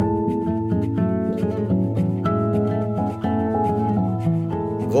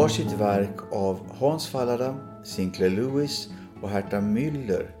Varsitt verk av Hans Fallada, Sinclair Lewis och Herta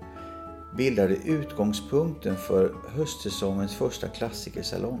Müller bildade utgångspunkten för höstsäsongens första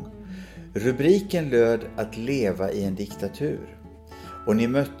klassikersalong. Rubriken löd Att leva i en diktatur. Och ni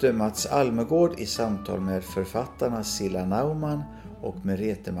mötte Mats Almegård i samtal med författarna Silla Naumann och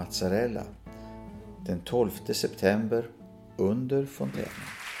Merete Mazzarella den 12 september under fontänen.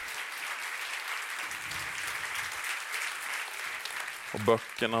 Och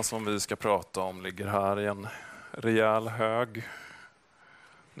böckerna som vi ska prata om ligger här i en rejäl hög.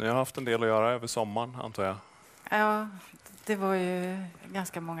 Ni har haft en del att göra över sommaren, antar jag. Ja, det var ju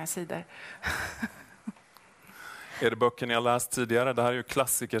ganska många sidor. Är det böcker ni har läst tidigare? Det här är ju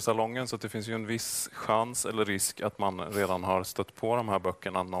klassikersalongen, så det finns ju en viss chans eller risk att man redan har stött på de här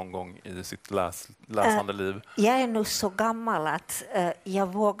böckerna någon gång i sitt läsande liv. Jag är nu så gammal att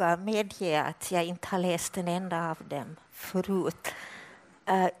jag vågar medge att jag inte har läst en enda av dem förut.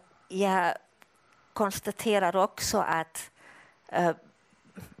 Jag konstaterar också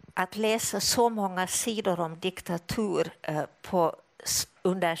att läsa så många sidor om diktatur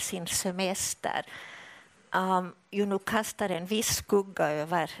under sin semester ju nu kastar en viss skugga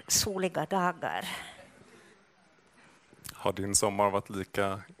över soliga dagar. Har din sommar varit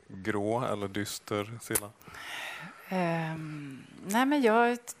lika grå eller dyster, Silla? Nej, men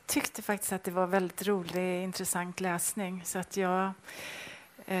jag tyckte faktiskt att det var väldigt rolig, intressant läsning. Så att jag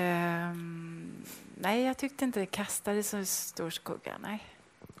tyckte inte det kastade så stor skugga, nej.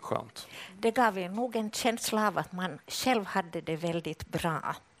 Skönt. Det gav nog en känsla av att man själv hade det väldigt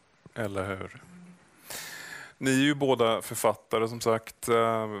bra. Eller hur? Ni är ju båda författare, som sagt,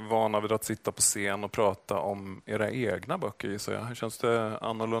 vana vid att sitta på scen och prata om era egna böcker, gissar jag. Hur känns det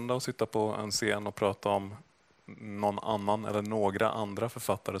annorlunda att sitta på en scen och prata om någon annan eller några andra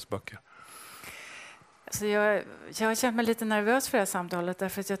författares böcker? Alltså jag har känt mig lite nervös för det här samtalet,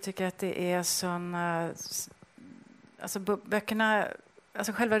 därför att jag tycker att det är sån... Alltså böckerna...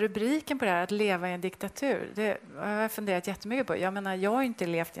 Alltså själva rubriken på det här, att leva i en diktatur, det har jag funderat jättemycket på. Jag menar, jag har inte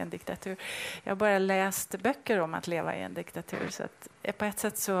levt i en diktatur. Jag har bara läst böcker om att leva i en diktatur. Så att på ett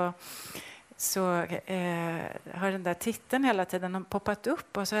sätt så har den där titeln hela tiden poppat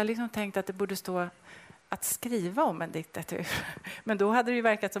upp. Och så har jag liksom tänkt att det borde stå att skriva om en diktatur. Men då hade det ju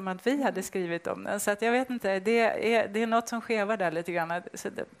verkat som att vi hade skrivit om den. Så att jag vet inte, det är något som skevar där lite grann. Så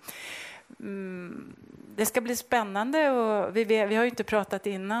det ska bli spännande, och vi har ju inte pratat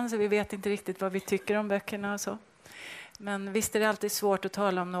innan, så vi vet inte riktigt vad vi tycker om böckerna och så. Men visst är det alltid svårt att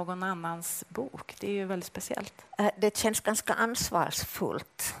tala om någon annans bok. Det är ju väldigt speciellt. Det känns ganska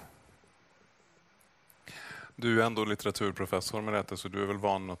ansvarsfullt. Du är ändå litteraturprofessor, Merete, så du är väl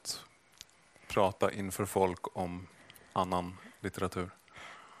van att prata inför folk om annan litteratur?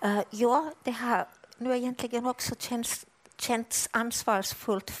 Ja, det har nu egentligen också känts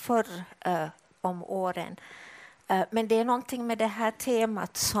ansvarsfullt förr om åren. Men det är någonting med det här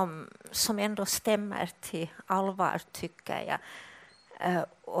temat som ändå stämmer till allvar, tycker jag.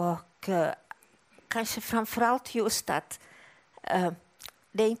 Och kanske framförallt just att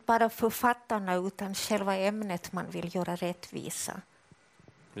det är inte bara författarna utan själva ämnet man vill göra rättvisa.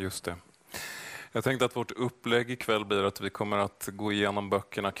 Just det. Jag tänkte att vårt upplägg ikväll blir att vi kommer att gå igenom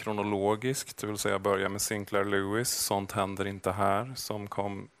böckerna kronologiskt, det vill säga börja med Sinclair Lewis, Sånt händer inte här,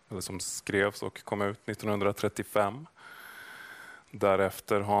 som skrevs och kom ut 1935.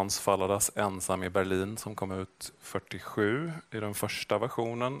 Därefter Hans Falladas Ensam i Berlin, som kom ut 47 i den första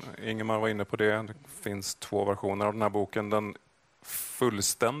versionen. Ingemar var inne på det. Det finns 2 versioner av den här boken. Den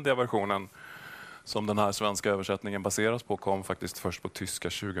fullständiga versionen som den här svenska översättningen baseras på kom faktiskt först på tyska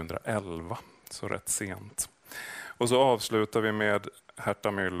 2011, så rätt sent. Och så avslutar vi med Herta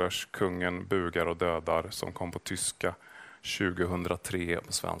Müllers Kungen bugar och dödar, som kom på tyska 2003 och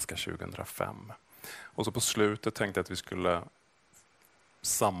på svenska 2005. Och så på slutet tänkte jag att vi skulle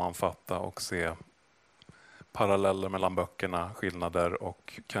sammanfatta och se paralleller mellan böckerna, skillnader,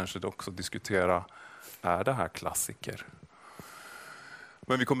 och kanske också diskutera, är det här klassiker?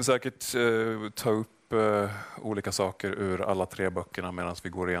 Men vi kommer säkert ta upp olika saker ur alla 3 böckerna medan vi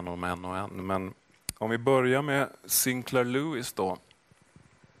går igenom en och en. Men om vi börjar med Sinclair Lewis då.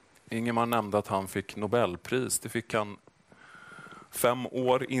 Ingemar nämnde att han fick Nobelpris. Det fick han 5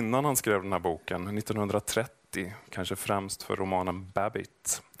 år innan han skrev den här boken, 1930, kanske främst för romanen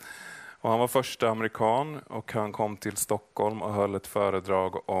Babbitt. Och han var första amerikan, och han kom till Stockholm och höll ett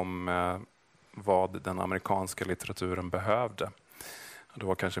föredrag om vad den amerikanska litteraturen behövde. Det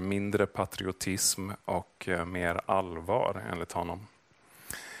var kanske mindre patriotism och mer allvar, enligt honom.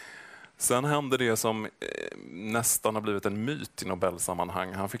 Sen hände det som nästan har blivit en myt i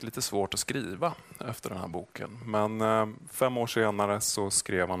Nobelsammanhang. Han fick lite svårt att skriva efter den här boken. Men 5 år senare så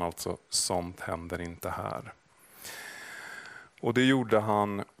skrev han alltså Sånt händer inte här. Och det gjorde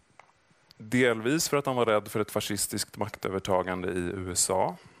han delvis för att han var rädd för ett fascistiskt maktövertagande i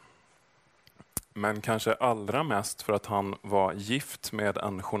USA. Men kanske allra mest för att han var gift med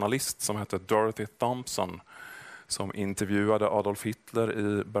en journalist som hette Dorothy Thompson, som intervjuade Adolf Hitler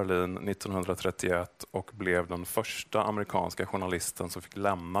i Berlin 1931 och blev den första amerikanska journalisten som fick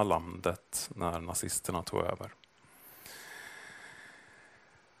lämna landet när nazisterna tog över.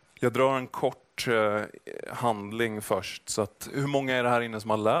 Jag drar en kort handling först. Så att, hur många är det här inne som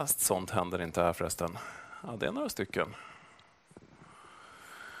har läst Sånt händer inte här förresten? Ja, det är några stycken.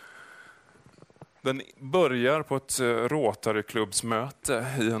 Den börjar på ett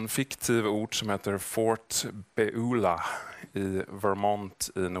Rotary-klubbsmöte i en fiktiv ort som heter Fort Beulah i Vermont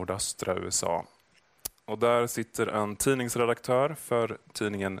i nordöstra USA. Och där sitter en tidningsredaktör för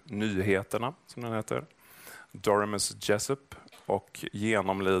tidningen Nyheterna, som den heter, Doremus Jessup, och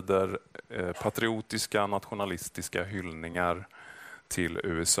genomlider patriotiska nationalistiska hyllningar till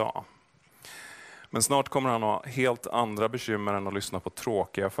USA. Men snart kommer han ha helt andra bekymmer än att lyssna på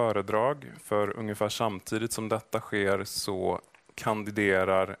tråkiga föredrag. För ungefär samtidigt som detta sker så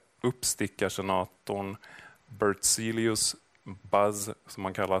kandiderar uppstickarsenatorn Berzelius Buzz, som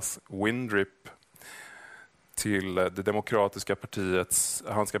han kallas, Windrip, till det demokratiska partiets...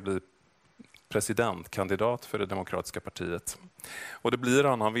 Han ska bli presidentkandidat för det demokratiska partiet. Och det blir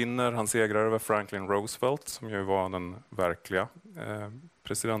han. Han vinner. Han segrar över Franklin Roosevelt, som ju var den verkliga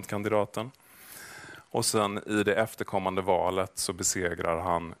presidentkandidaten. Och sen i det efterkommande valet så besegrar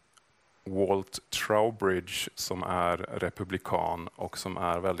han Walt Trowbridge, som är republikan och som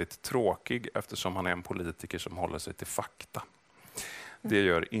är väldigt tråkig eftersom han är en politiker som håller sig till fakta. Det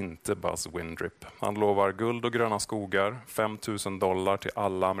gör inte Buzz Windrip. Han lovar guld och gröna skogar, $5,000 till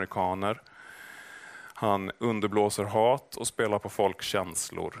alla amerikaner. Han underblåser hat och spelar på folks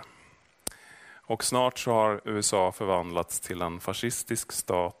känslor. Och snart så har USA förvandlats till en fascistisk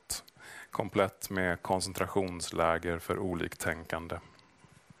stat, komplett med koncentrationsläger för oliktänkande.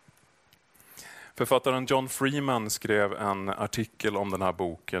 Författaren John Freeman skrev en artikel om den här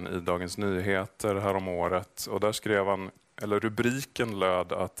boken i Dagens Nyheter häromåret. Och där skrev han, eller rubriken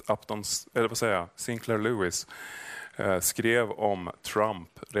löd att Sinclair Lewis skrev om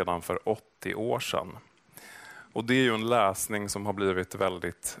Trump redan för 80 år sedan. Och det är ju en läsning som har blivit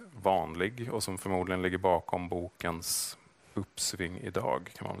väldigt vanlig och som förmodligen ligger bakom bokens uppsving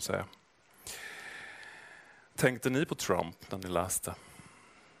idag, kan man väl säga. Tänkte ni på Trump när ni läste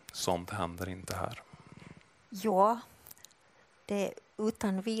Sånt händer inte här? Ja, det är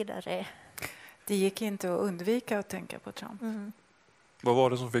utan vidare. Det gick inte att undvika att tänka på Trump. Mm. Vad var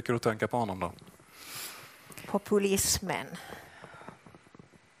det som fick er att tänka på honom då? Populismen.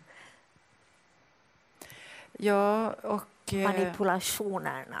 Ja, och...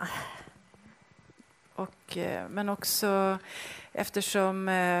 manipulationerna. Men också eftersom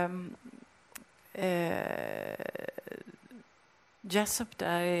Jessup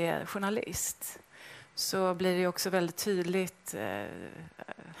där är journalist, så blir det också väldigt tydligt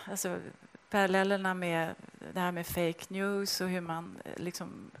alltså parallellerna med det här med fake news och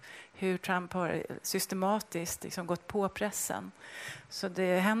hur Trump har systematiskt gått på pressen. Så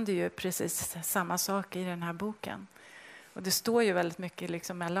det händer ju precis samma sak i den här boken. Och det står ju väldigt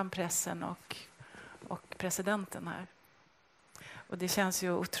mycket mellan pressen och presidenten här. Och det känns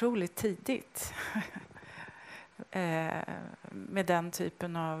ju otroligt tidigt med den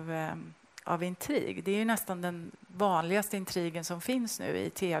typen av intrig. Det är ju nästan den vanligaste intrigen som finns nu i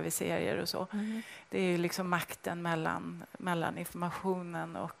tv-serier och så. Mm. Det är ju makten mellan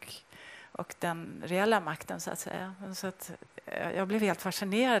informationen och den reella makten, så att säga. Så att jag blev helt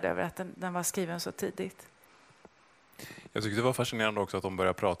fascinerad över att den var skriven så tidigt. Jag tyckte det var fascinerande också att de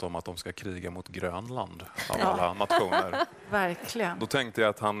började prata om att de ska kriga mot Grönland av alla nationer. Verkligen. Då tänkte jag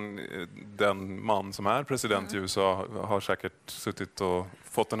att den man som är president i USA har säkert suttit och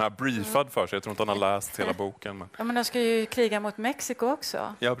fått den här briefad för sig. Jag tror inte han har läst hela boken. Men... Ja, men de ska ju kriga mot Mexiko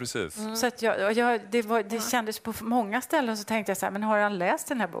också. Ja, precis. Så att det kändes på många ställen, så tänkte jag så här, men har han läst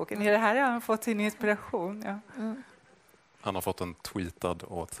den här boken? Är det här han fått sin inspiration? Ja. Mm. Han har fått en tweetad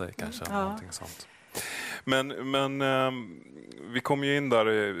åt sig kanske. Någonting sånt. Men vi kom ju in där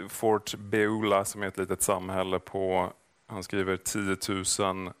i Fort Beulah, som är ett litet samhälle på, han skriver 10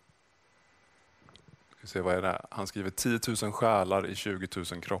 000, han skriver 10 000 själar i 20 000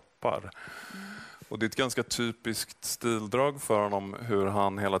 kroppar. Och det är ett ganska typiskt stildrag för honom, hur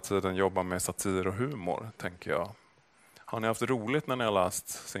han hela tiden jobbar med satir och humor, tänker jag. Har ni haft roligt när ni har läst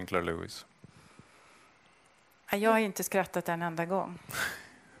Sinclair Lewis? Jag har inte skrattat en enda gång.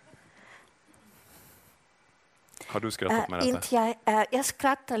 Har du skrattat med detta? Inte jag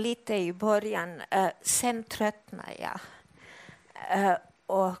skrattar lite i början, sen tröttnar jag.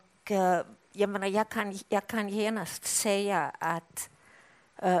 Jag menar, jag kan genast säga att,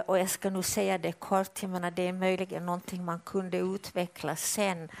 och jag ska nu säga det kort, jag menar, det är möjligen någonting man kunde utveckla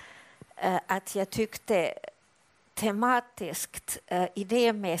sen, att jag tyckte tematiskt,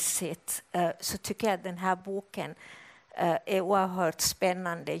 idémässigt, så tycker jag att den här boken är oerhört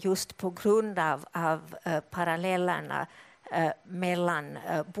spännande just på grund av parallellerna mellan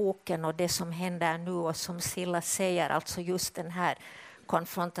boken och det som händer nu, och som Silla säger, alltså just den här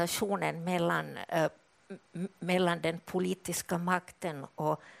konfrontationen mellan den politiska makten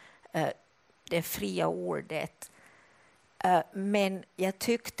och det fria ordet. Men jag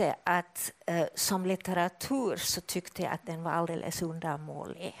tyckte att som litteratur så tyckte jag att den var alldeles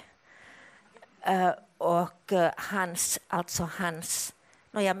undermålig. Och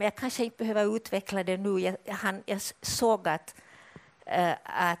men jag kanske inte behöver utveckla det nu. Jag såg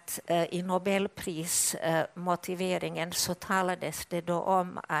att i Nobelprismotiveringen så talades det då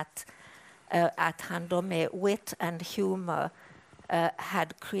om att han då med wit and humor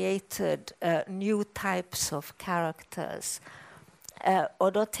had created new types of characters.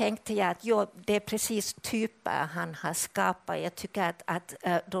 Och då tänkte jag att det är precis typer han har skapat. Jag tycker att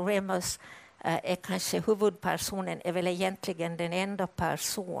Doremus är kanske huvudpersonen, är väl egentligen den enda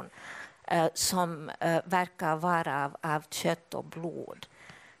person som verkar vara av kött och blod.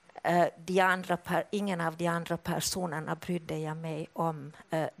 Ingen av de andra personerna brydde jag mig om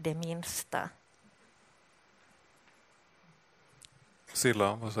det minsta.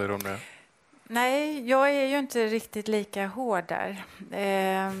 Silla, vad säger du om det? Nej, jag är ju inte riktigt lika hård där.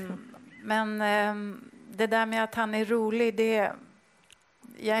 Men det där med att han är rolig,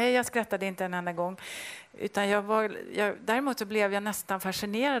 jag skrattade inte en enda gång. Utan däremot så blev jag nästan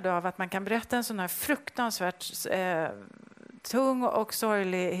fascinerad av att man kan berätta en sån här fruktansvärt tung och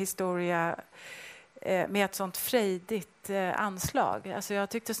sorglig historia med ett sånt frejdigt anslag. Alltså jag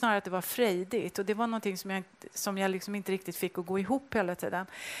tyckte snarare att det var frejdigt, och det var någonting som jag liksom inte riktigt fick att gå ihop hela tiden.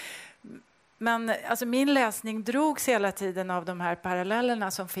 Men alltså min läsning drogs hela tiden av de här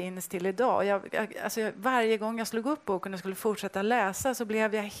parallellerna som finns till idag. Varje gång jag slog upp boken och skulle fortsätta läsa så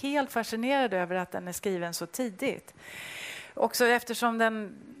blev jag helt fascinerad över att den är skriven så tidigt. Också eftersom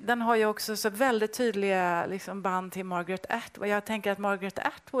den har ju också så väldigt tydliga liksom band till Margaret Atwood. Jag tänker att Margaret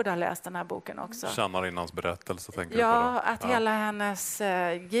Atwood har läst den här boken också. Tjänarinnans berättelse tänker du på då? Att hela hennes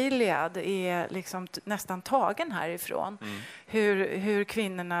Gilead är liksom nästan tagen härifrån. Hur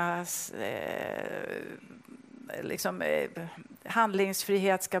kvinnornas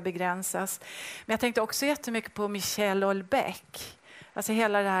handlingsfrihet ska begränsas. Men jag tänkte också jättemycket på Michel Houellebecq. Alltså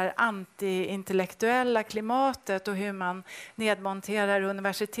hela det här anti-intellektuella klimatet och hur man nedmonterar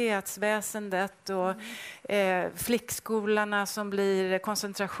universitetsväsendet och flickskolorna som blir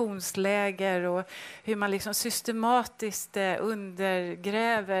koncentrationsläger, och hur man liksom systematiskt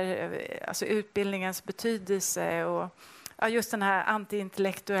undergräver alltså utbildningens betydelse och just den här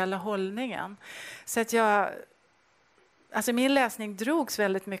anti-intellektuella hållningen. Så att min läsning drogs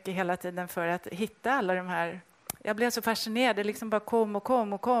väldigt mycket hela tiden för att hitta alla de här. Jag blev så fascinerad, det liksom bara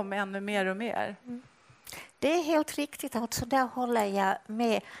kom ännu mer och mer. Det är helt riktigt, alltså där håller jag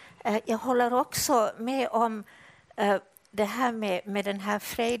med. Jag håller också med om det här med den här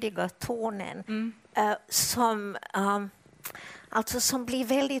frejdiga tonen som blir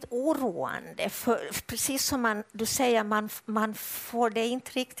väldigt oroande. För precis som du säger, man får det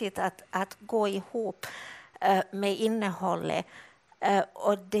inte riktigt att gå ihop med innehållet.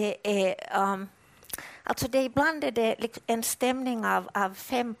 Och det är... ibland är det en stämning av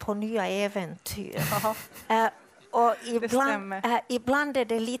 5 på nya äventyr. Och ibland är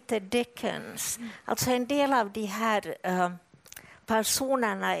det lite Dickens. Alltså en del av de här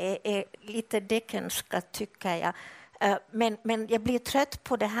personerna är lite Dickenska, tycker jag. Men jag blir trött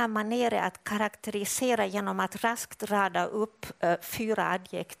på det här maneret att karaktärisera genom att raskt rada upp 4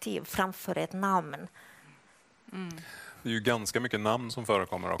 adjektiv framför ett namn. Det är ju ganska mycket namn som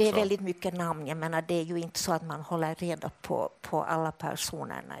förekommer också. Det är väldigt mycket namn. Jag menar, det är ju inte så att man håller reda på alla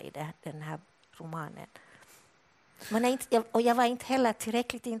personerna i den här romanen. Jag var inte heller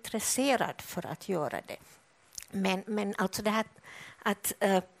tillräckligt intresserad för att göra det. Men alltså det här att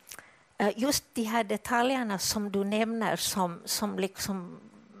just de här detaljerna som du nämner som liksom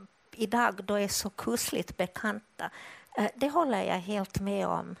idag då är så kusligt bekanta, det håller jag helt med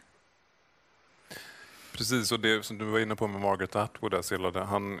om. Precis, och det som du var inne på med Margaret Atwood,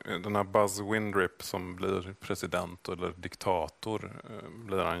 den här Buzz Windrip som blir president eller diktator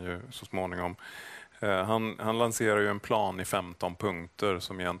blir han ju så småningom. Han lanserar ju en plan i 15 punkter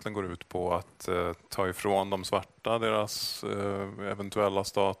som egentligen går ut på att ta ifrån de svarta deras eventuella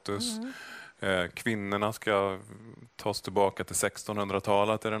status. Kvinnorna ska tas tillbaka till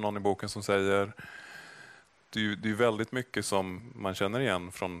 1600-talet, är det någon i boken som säger. Det är väldigt mycket som man känner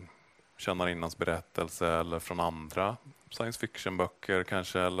igen från Tjänarinnans berättelse eller från andra science fiction-böcker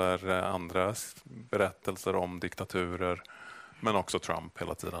kanske, eller andra berättelser om diktaturer, men också Trump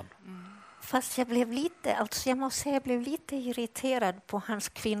hela tiden. Fast jag måste säga jag blev lite irriterad på hans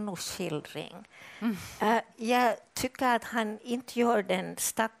kvinnoskildring. Jag tycker att han inte gör den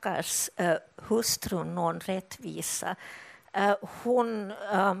stackars hustrun någon rättvisa.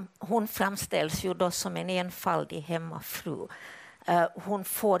 Hon framställs ju då som en enfaldig hemmafru. Hon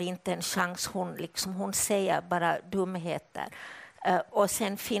får inte en chans, hon säger bara dumheter. Och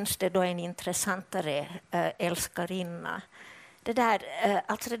sen finns det då en intressantare älskarinna. Det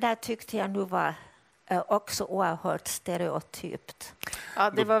där tyckte jag nu var också oerhört stereotypt. Ja,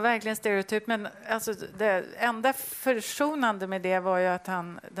 det var verkligen stereotypt, men alltså, det enda försonande med det var ju att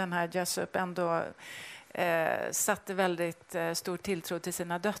den här Jessup ändå satte väldigt stor tilltro till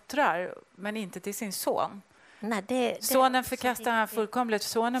sina döttrar, men inte till sin son. Nej, sonen förkastade han fullkomligt.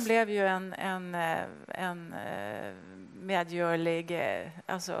 Sonen blev ju en medgörlig,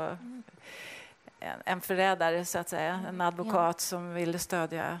 alltså en förrädare så att säga, en advokat som ville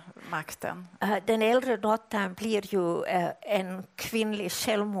stödja makten. Den äldre dottern blir ju en kvinnlig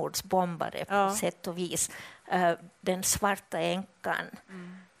självmordsbombare på sätt och vis. Den svarta änkan.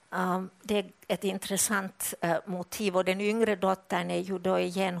 Det är ett intressant motiv, och den yngre dottern är ju då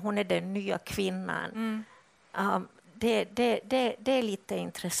igen, hon är den nya kvinnan. Det är lite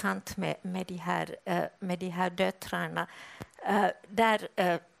intressant med de här döttrarna.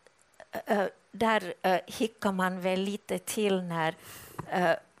 Där hickar man väl lite till när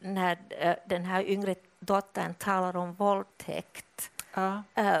den här yngre dottern talar om våldtäkt.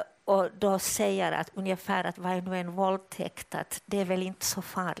 Och då säger att ungefär att vad är nu en våldtäkt, att det är väl inte så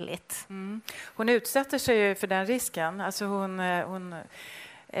farligt. Hon utsätter sig ju för den risken. Alltså hon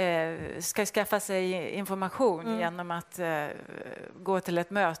ska skaffa sig information genom att gå till ett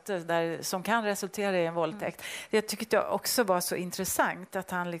möte som kan resultera i en våldtäkt. Jag tyckte det också var så intressant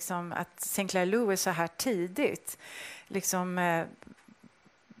att att Sinclair Lewis så här tidigt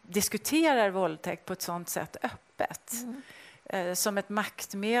diskuterar våldtäkt på ett sånt sätt öppet. Som ett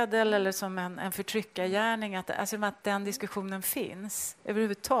maktmedel eller som en förtryckargärning. Att den diskussionen finns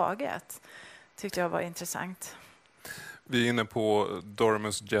överhuvudtaget tyckte jag var intressant. Vi är inne på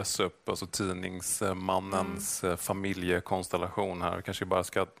Dormus Jessup, alltså tidningsmannens familjekonstellation här. Vi kanske bara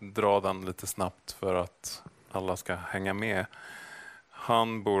ska dra den lite snabbt för att alla ska hänga med.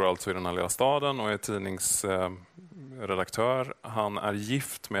 Han bor alltså i den här lilla staden och är tidningsredaktör. Han är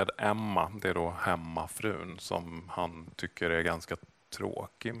gift med Emma, det är då hemmafrun som han tycker är ganska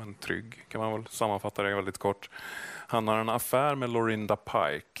tråkig men trygg, kan man väl sammanfatta det väldigt kort. Han har en affär med Lorinda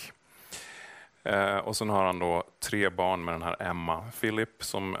Pike. Och sen har han då 3 barn med den här Emma. Philip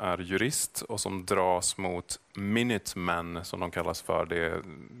som är jurist och som dras mot Minutemen som de kallas för. Det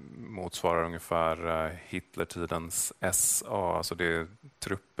motsvarar ungefär Hitlertidens SA. Alltså det är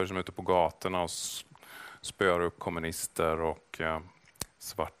trupper som är ute på gatorna och spöar upp kommunister och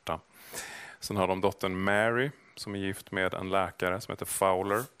svarta. Sen har de dottern Mary som är gift med en läkare som heter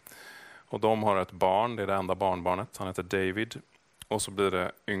Fowler. Och de har ett barn, det är det enda barnbarnet. Han heter David. Och så blir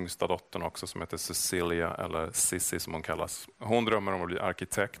det yngsta dottern också som heter Cecilia, eller Sissi som hon kallas. Hon drömmer om att bli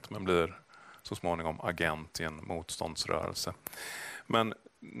arkitekt men blir så småningom agent i en motståndsrörelse. Men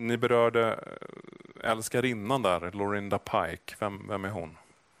ni berörde älskarinnan där, Lorinda Pike. Vem är hon?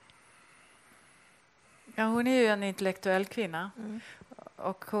 Ja, hon är ju en intellektuell kvinna.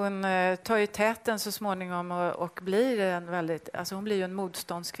 Och hon tar ju täten så småningom och blir hon blir ju en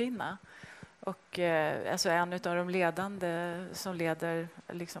motståndskvinna. Och alltså en av de ledande som leder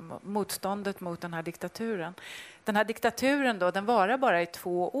motståndet mot den här diktaturen. Den här diktaturen då, den varar bara i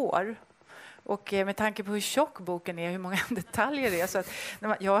 2 år. Och med tanke på hur tjock boken är, hur många detaljer det är. Så att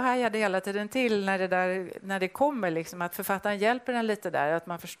jag hajade hela tiden till när det kommer, att författaren hjälper en lite där. Att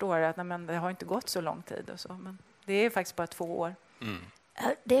man förstår att det har inte gått så lång tid. Och så. Men det är faktiskt bara 2 år.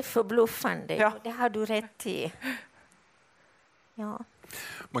 Det är förbluffande. Ja. Det har du rätt i. Ja.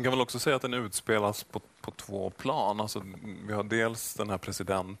 Man kan väl också säga att den utspelas på 2 plan. Alltså, vi har dels den här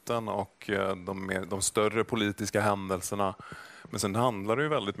presidenten och de större politiska händelserna. Men sen handlar det ju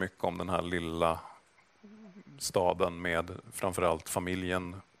väldigt mycket om den här lilla staden med framförallt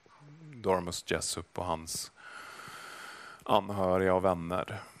familjen Dormus Jessup och hans anhöriga och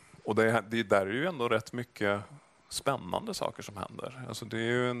vänner. Och det där är ju ändå rätt mycket spännande saker som händer. Alltså det är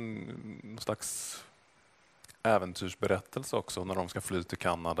ju en slags äventyrsberättelse också när de ska fly till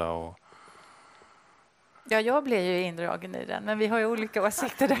Kanada. Och... Ja, jag blir ju indragen i den, men vi har ju olika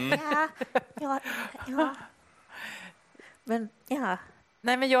åsikter där. Ja. Men ja.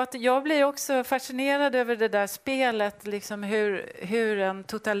 Nej, men jag blir också fascinerad över det där spelet, liksom hur en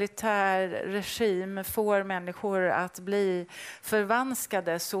totalitär regim får människor att bli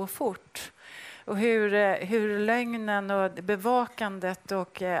förvanskade så fort. Och hur lögnen och bevakandet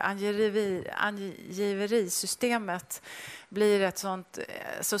och angiverisystemet blir ett sånt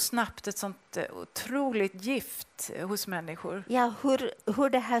så snabbt ett sånt otroligt gift hos människor. Ja, hur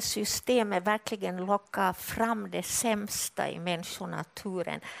det här systemet verkligen lockar fram det sämsta i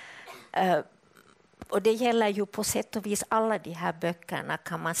människonaturen. Och det gäller ju på sätt och vis alla de här böckerna,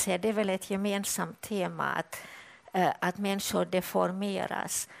 kan man säga. Det är väl ett gemensamt tema att människor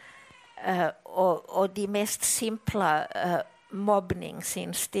deformeras. Och de mest simpla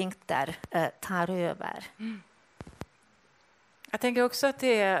mobbningsinstinkter tar över. Jag tänker också att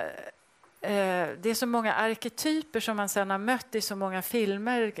det är så många arketyper som man sedan har mött i så många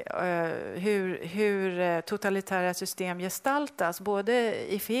filmer, hur totalitära system gestaltas, både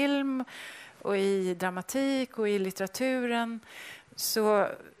i film och i dramatik och i litteraturen, så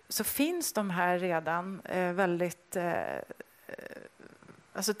finns de här redan väldigt...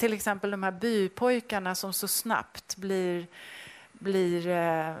 Alltså till exempel de här bypojkarna som så snabbt blir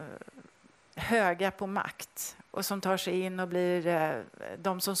höga på makt och som tar sig in och blir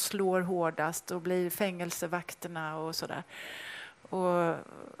de som slår hårdast och blir fängelsevakterna och sådär. Och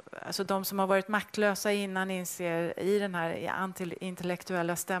alltså de som har varit maktlösa innan inser i den här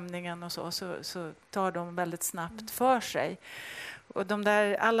antiintellektuella stämningen och så tar de väldigt snabbt för sig. Och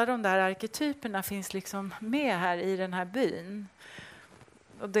alla de där arketyperna finns liksom med här i den här byn.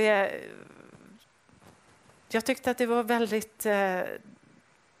 Och jag tyckte att det var väldigt...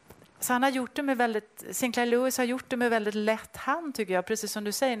 Så han har gjort det med väldigt... Sinclair Lewis har gjort det med väldigt lätt hand, tycker jag. Precis som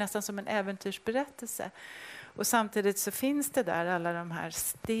du säger, nästan som en äventyrsberättelse. Och samtidigt så finns det där alla de här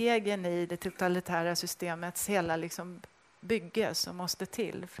stegen i det totalitära systemets hela liksom bygge som måste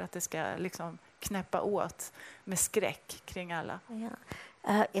till för att det ska liksom knäppa åt med skräck kring alla. Ja.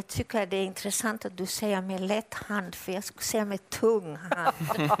 Jag tycker det är intressant att du säger med lätt hand, för jag skulle säga med tung hand.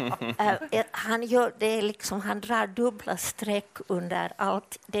 Han drar dubbla streck under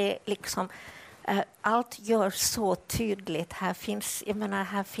allt. Det är liksom, allt görs så tydligt.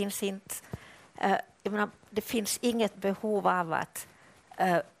 Det finns inget behov av att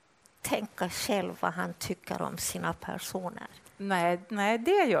tänka själv vad han tycker om sina personer. Nej,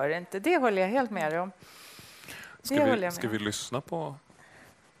 det gör det inte. Det håller jag helt med om. Ska vi lyssna på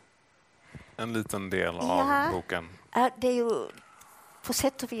en liten del av boken? Det är ju på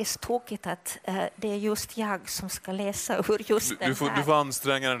sätt och vis tråkigt att det är just jag som ska läsa ur just den här. Du får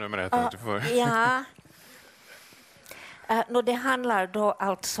anstränga dig nu med det. Det handlar då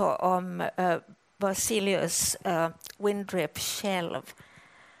alltså om Basilius Windrip själv.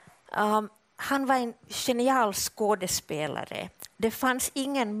 Han var en genial skådespelare. Det fanns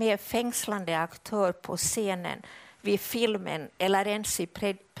ingen mer fängslande aktör på scenen, vid filmen eller ens i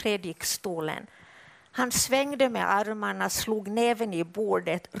predikstolen. Han svängde med armarna, slog näven i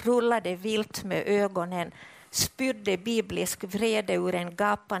bordet, rullade vilt med ögonen, spydde biblisk vrede ur en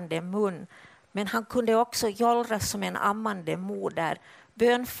gapande mun. Men han kunde också jollra som en ammande moder,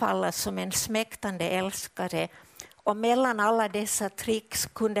 bönfalla som en smäktande älskare. Och mellan alla dessa tricks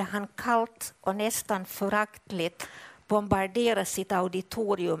kunde han kallt och nästan föraktligt bombardera sitt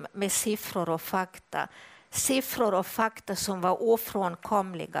auditorium med siffror och fakta. Siffror och fakta som var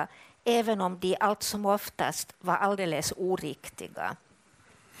ofrånkomliga, även om de allt som oftast var alldeles oriktiga.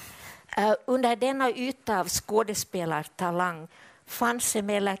 Under denna yta av skådespelartalang fanns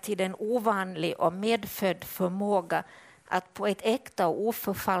emellertid en ovanlig och medfödd förmåga att på ett äkta och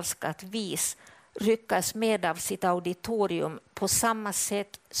oförfalskat vis ryckas med av sitt auditorium på samma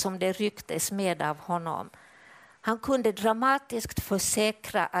sätt som det rycktes med av honom. Han kunde dramatiskt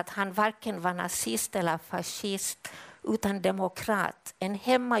försäkra att han varken var nazist eller fascist utan demokrat, en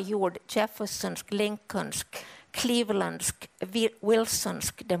hemmagjord Jeffersonsk, Lincolnsk, Clevelandsk,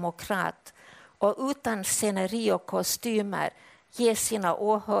 Wilsonsk demokrat, och utan sceneri och kostymer ge sina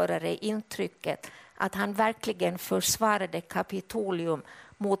åhörare intrycket att han verkligen försvarade Kapitolium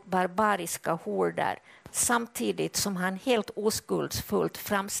mot barbariska horder, samtidigt som han helt oskuldsfullt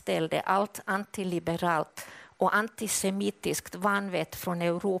framställde allt antiliberalt och antisemitiskt vanvett från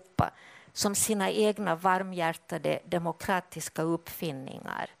Europa som sina egna varmhjärtade demokratiska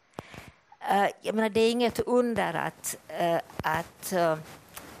uppfinningar. jag menar, det är inget under att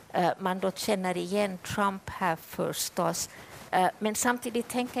man då känner igen Trump här förstås. Men samtidigt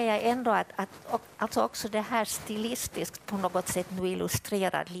tänker jag ändå att alltså också det här stilistiskt på något sätt nu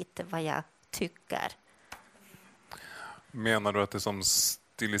illustrerar lite vad jag tycker. Menar du att det som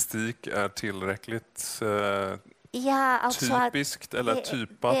stilistik är tillräckligt typiskt eller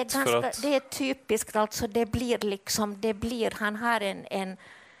typat? Det är typiskt, alltså det blir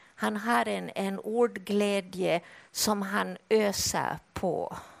han har en ordglädje som han öser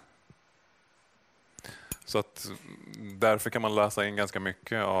på. Så att därför kan man läsa in ganska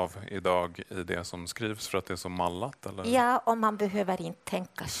mycket av idag i det som skrivs för att det är så mallat? Eller? Ja, och man behöver inte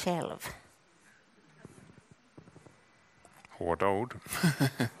tänka själv. Hårda ord.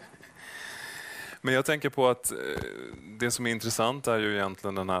 Men jag tänker på att det som är intressant är ju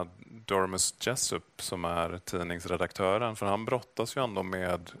egentligen den här Dormus Jessup som är tidningsredaktören. För han brottas ju ändå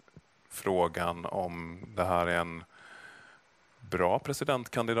med frågan om det här är en bra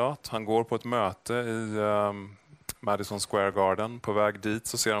presidentkandidat. Han går på ett möte i Madison Square Garden. På väg dit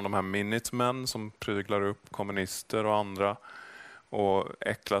så ser han de här Minutemen som pryglar upp kommunister och andra och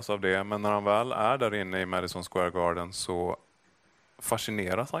äcklas av det. Men när han väl är där inne i Madison Square Garden så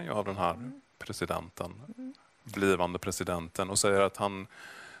fascineras han ju av den här presidenten, blivande presidenten, och säger att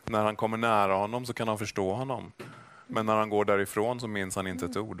när han kommer nära honom så kan han förstå honom. Men när han går därifrån så minns han inte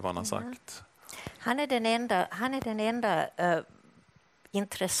ett ord vad han har sagt. Han är den enda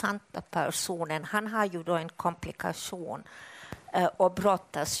intressanta personen. Han har ju då en komplikation och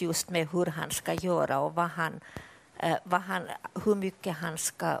brottas just med hur han ska göra och hur mycket han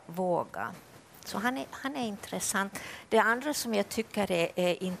ska våga. Så han är intressant. Det andra som jag tycker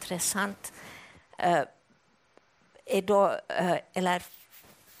är intressant är då, eller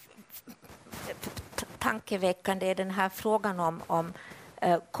tankeväckande, är den här frågan om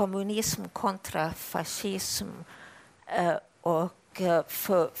kommunism kontra fascism. Och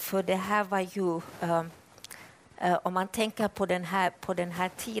för det här var ju, om man tänker på den här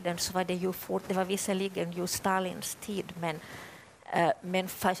tiden så var det ju det var visserligen ju Stalins tid, men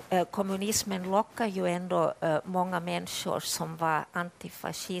kommunismen lockar ju ändå många människor som var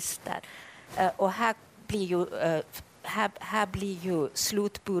antifascister. Och här blir ju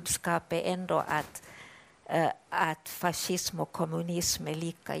slutbudskapet ändå att fascism och kommunism är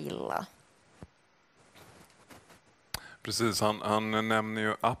lika illa. Precis, han nämner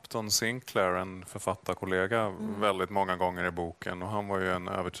ju Upton Sinclair, en författarkollega, väldigt många gånger i boken. Och han var ju en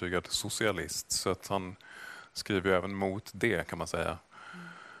övertygad socialist, så att han skriver ju även mot det, kan man säga.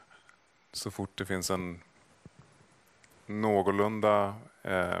 Så fort det finns en någorlunda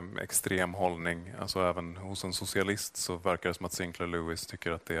extrem hållning, alltså även hos en socialist, så verkar det som att Sinclair Lewis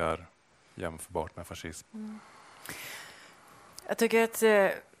tycker att det är jämförbart med fascism. Jag tycker att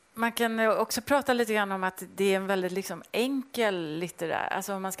man kan också prata lite grann om att det är en väldigt enkel litterär,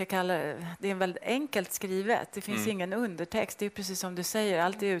 alltså om man ska kalla det är en väldigt enkelt skrivet. Det finns ingen undertext, det är precis som du säger,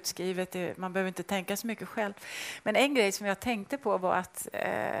 allt är utskrivet, man behöver inte tänka så mycket själv. Men en grej som jag tänkte på var att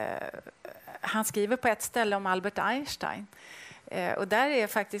han skriver på ett ställe om Albert Einstein. Och där är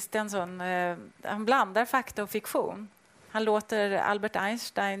faktiskt en sån, han blandar fakta och fiktion. Han låter Albert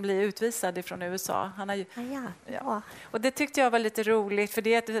Einstein bli utvisad från USA. Han har ja. Och det tyckte jag var lite roligt, för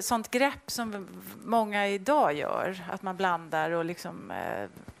det är ett sånt grepp som många idag gör, att man blandar och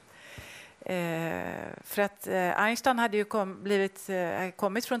för att Einstein hade ju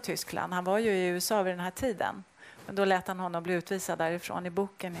kommit från Tyskland. Han var ju i USA vid den här tiden. Men då lät han honom bli utvisad därifrån i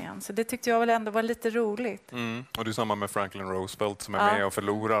boken igen. Så det tyckte jag väl ändå var lite roligt. Och det är samma med Franklin Roosevelt som är med och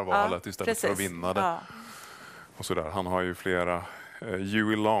förlorar valet istället för att vinna det. Ja. Och så där. Han har ju flera.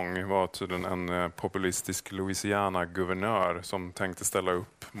 Huey Long var tydligen en populistisk Louisiana-guvernör som tänkte ställa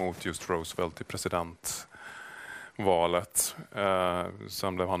upp mot just Roosevelt i presidentvalet.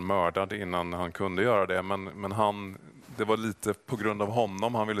 Sen blev han mördad innan han kunde göra det. Men det var lite på grund av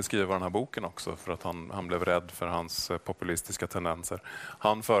honom han ville skriva den här boken också, för att han blev rädd för hans populistiska tendenser.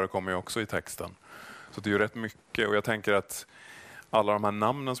 Han förekommer ju också i texten. Så det är ju rätt mycket, och jag tänker att alla de här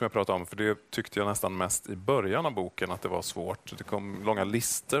namnen som jag pratade om, för det tyckte jag nästan mest i början av boken att det var svårt. Det kom långa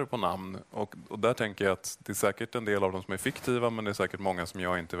listor på namn, och där tänker jag att det är säkert en del av dem som är fiktiva, men det är säkert många som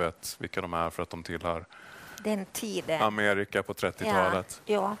jag inte vet vilka de är för att de tillhör den tiden. Amerika på 30-talet.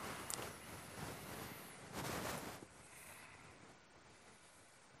 Ja.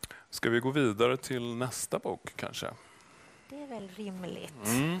 Ska vi gå vidare till nästa bok kanske? Det är väl rimligt.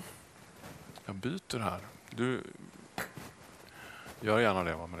 Jag byter här. Du gör gärna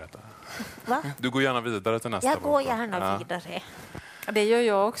det, Margareta. Va? Du går gärna vidare till nästa bok. Jag går gärna vidare. Det gör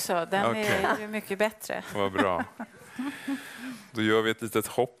jag också. Den är mycket bättre. Vad bra. Då gör vi ett litet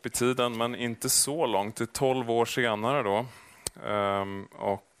hopp i tiden, men inte så långt. Det är 12 år senare då.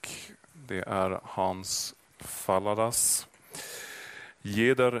 Och det är Hans Falladas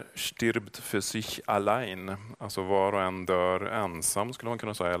Jeder stirbt för sich allein. Alltså var och en dör ensam, skulle man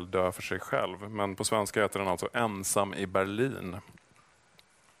kunna säga, eller dör för sig själv. Men på svenska heter den alltså Ensam i Berlin.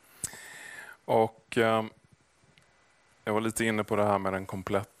 Och jag var lite inne på det här med den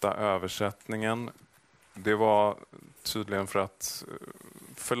kompletta översättningen. Det var tydligen för att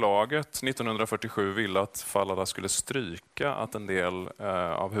förlaget 1947 ville att Fallada skulle stryka att en del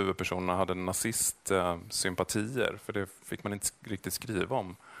av huvudpersonerna hade nazistsympatier. För det fick man inte riktigt skriva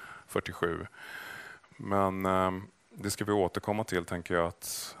om 47. Men det ska vi återkomma till, tänker jag,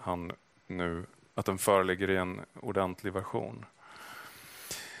 att den föreligger i en ordentlig version.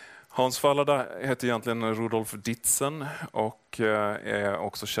 Hans Fallada heter egentligen Rudolf Ditzen och är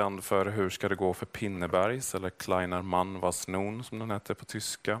också känd för Hur ska det gå för Pinnebergs, eller Kleiner Mann was nun som den heter på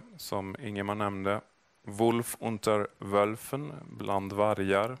tyska, som Ingemar nämnde. Wolf unter Wölfen, Bland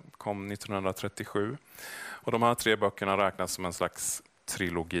vargar, kom 1937. Och de här 3 böckerna räknas som en slags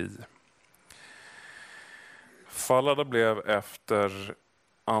trilogi. Fallada blev efter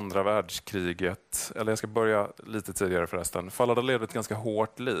andra världskriget, eller jag ska börja lite tidigare förresten. Fallada levde ett ganska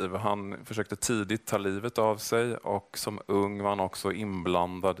hårt liv. Han försökte tidigt ta livet av sig och som ung var han också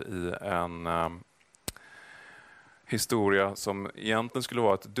inblandad i en historia som egentligen skulle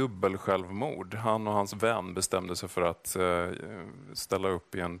vara ett dubbelsjälvmord. Han och hans vän bestämde sig för att ställa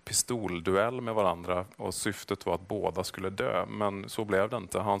upp i en pistolduell med varandra och syftet var att båda skulle dö. Men så blev det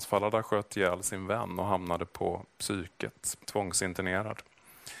inte. Hans Fallada sköt ihjäl sin vän och hamnade på psyket, tvångsinternerad.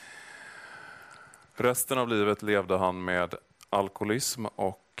 Resten av livet levde han med alkoholism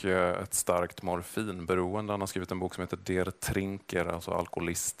och ett starkt morfinberoende. Han har skrivit en bok som heter Der Trinker, alltså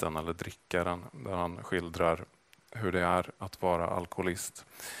alkoholisten eller drickaren, där han skildrar hur det är att vara alkoholist.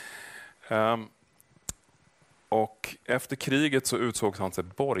 Och efter kriget så utsågs han till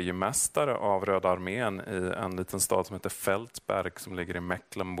borgmästare av Röda armén i en liten stad som heter Feldberg som ligger i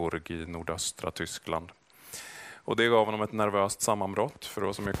Mecklenburg i nordöstra Tyskland. Och det gav honom ett nervöst sammanbrott för det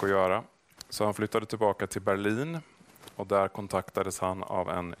var så mycket att göra. Så han flyttade tillbaka till Berlin och där kontaktades han av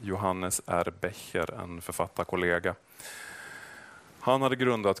en Johannes R. Becher, en författarkollega. Han hade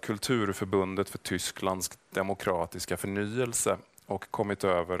grundat Kulturförbundet för Tysklands demokratiska förnyelse och kommit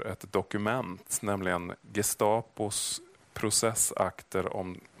över ett dokument, nämligen Gestapos processakter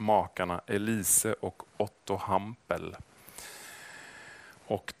om makarna Elise och Otto Hampel.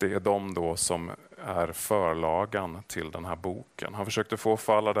 Och det är de då som är förlagan till den här boken. Han försökte få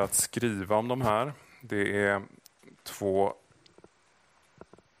Fallada att skriva om de här. Det är 2,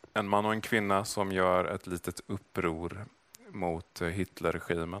 en man och en kvinna, som gör ett litet uppror mot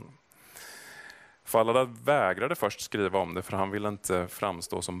Hitlerregimen. Fallada vägrade först skriva om det för han ville inte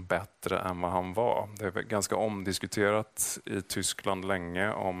framstå som bättre än vad han var. Det är ganska omdiskuterat i Tyskland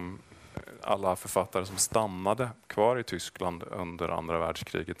länge om alla författare som stannade kvar i Tyskland under andra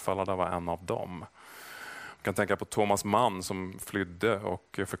världskriget. Fallada var en av dem. Man kan tänka på Thomas Mann som flydde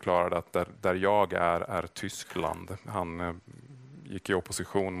och förklarade att där jag är Tyskland. Han gick i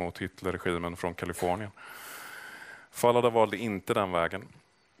opposition mot Hitlerregimen från Kalifornien. Fallada valde inte den vägen.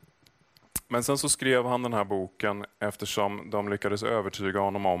 Men sen så skrev han den här boken eftersom de lyckades övertyga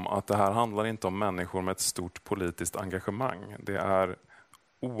honom om att det här handlar inte om människor med ett stort politiskt engagemang. Det är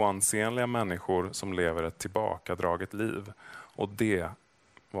oansenliga människor som lever ett tillbakadraget liv. Och det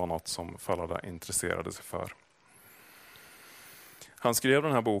var något som Fallada intresserade sig för. Han skrev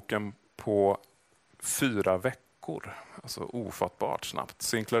den här boken på 4 veckor. Alltså ofattbart snabbt.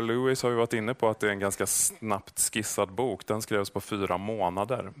 Sinclair Lewis har ju varit inne på att det är en ganska snabbt skissad bok. Den skrevs på 4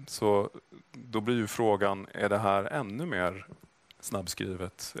 månader. Så då blir ju frågan, är det här ännu mer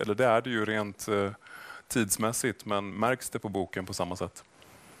snabbskrivet? Eller det är det ju rent tidsmässigt, men märks det på boken på samma sätt?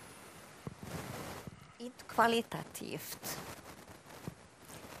 Inte kvalitativt.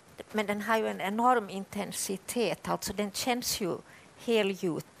 Men den har ju en enorm intensitet. Alltså den känns ju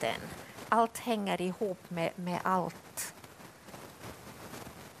helgjuten. Allt hänger ihop med allt.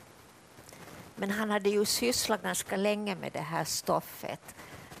 Men han hade ju sysslat ganska länge med det här stoffet.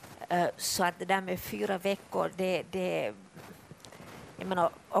 Så att det där med 4 veckor, det jag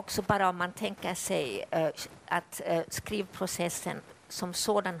menar, också bara om man tänker sig att skrivprocessen som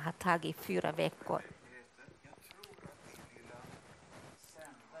sådan har tagit 4 veckor.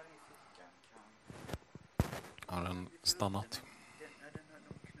 Har den stannat?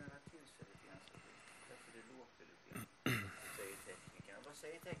 Vad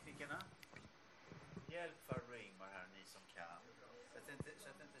säger teknikerna? Hjälp för Raymar här, ni som kan. Så att det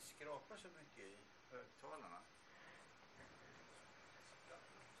inte skrapar så mycket i högtalarna.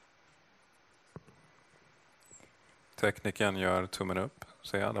 Tekniken gör tummen upp,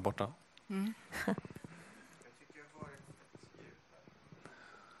 ser jag där borta. Mm.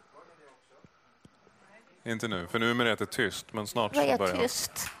 Inte nu, för nu är det tyst, men snart Vad så är börjar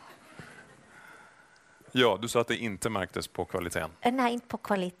tyst? Ja, du sa att det inte märktes på kvaliteten. Nej, inte på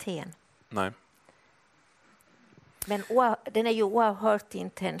kvaliteten. Nej. Men den är ju oerhört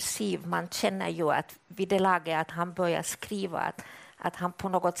intensiv. Man känner ju att vid det laget att han börjar skriva att han på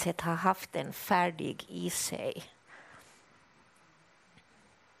något sätt har haft den färdig i sig.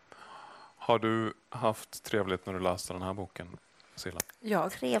 Har du haft trevligt när du läste den här boken, Silla? Ja.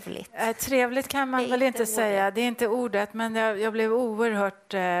 Trevligt. Trevligt kan man väl inte säga. Det är inte ordet, men jag blev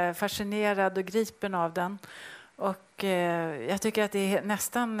oerhört fascinerad och gripen av den. Och jag tycker att det är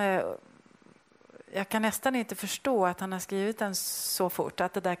nästan... Jag kan nästan inte förstå att han har skrivit den så fort,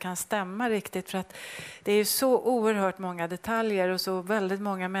 att det där kan stämma riktigt, för att det är så oerhört många detaljer och så väldigt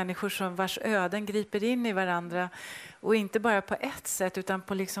många människor som vars öden griper in i varandra, och inte bara på ett sätt utan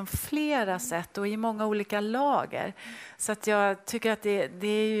på liksom flera sätt och i många olika lager. Så att jag tycker att det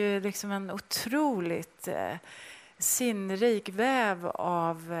är ju liksom en otroligt sinnrik väv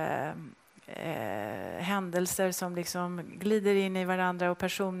av händelser som liksom glider in i varandra och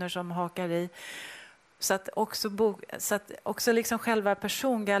personer som hakar i. Så att också liksom själva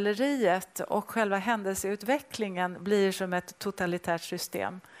persongalleriet och själva händelseutvecklingen blir som ett totalitärt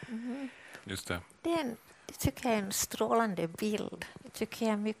system. Mm. Just det. Det tycker jag är en strålande bild. Det tycker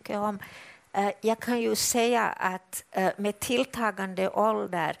jag mycket om. Jag kan ju säga att med tilltagande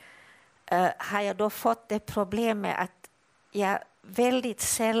ålder har jag då fått det problemet att jag väldigt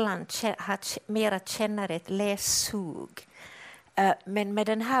sällan mera känner ett lässug. Men med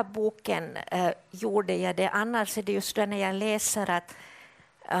den här boken gjorde jag det. Annars är det just när jag läser att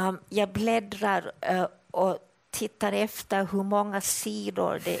jag bläddrar och tittar efter hur många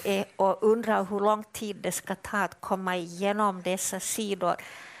sidor det är och undrar hur lång tid det ska ta att komma igenom dessa sidor.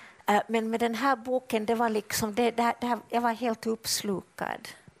 Men med den här boken, det var liksom jag var helt uppslukad.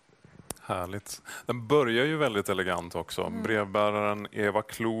 Härligt. Den börjar ju väldigt elegant också. Brevbäraren Eva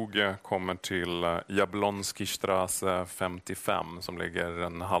Kluge kommer till Jablonskistrasse 55 som ligger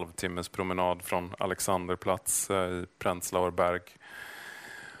en halvtimmes promenad från Alexanderplatz i Prenzlauer Berg.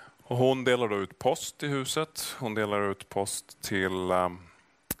 Och hon delar då ut post i huset. Hon delar ut post till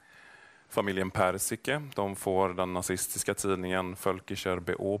familjen Persike. De får den nazistiska tidningen Völkischer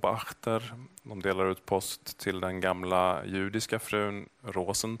Beobachter. De delar ut post till den gamla judiska frun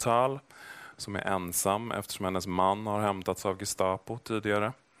Rosenthal som är ensam eftersom hennes man har hämtats av Gestapo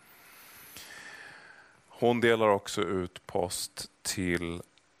tidigare. Hon delar också ut post till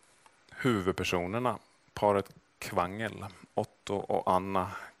huvudpersonerna, paret Kvangel, Otto och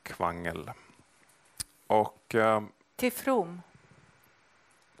Anna Kvangel. Och Till From.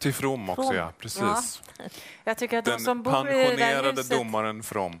 till From också, ja, precis. Ja. Jag tycker att de Den som bor i det där pensionerade huset, domaren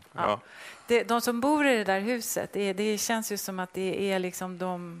From. Ja. Ja. de som bor i det där huset, det känns ju som att det är liksom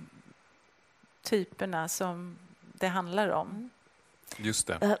de typerna som det handlar om. Just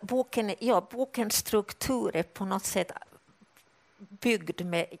det. Bokens struktur är på något sätt byggd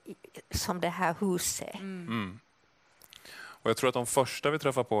som det här huset. Mm. Och jag tror att de första vi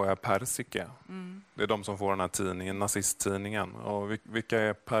träffar på är Persike. Det är de som får den här tidningen, nazisttidningen. Och vilka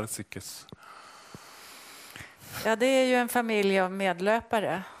är Persikes? Ja, det är ju en familj av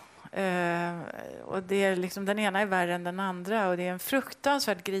medlöpare. Och det är liksom, den ena är värre än den andra. Och det är en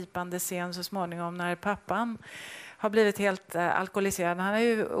fruktansvärt gripande scen så småningom när pappan har blivit helt alkoholiserad. Han har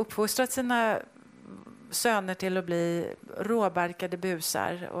ju uppfostrat sina söner till att bli råbarkade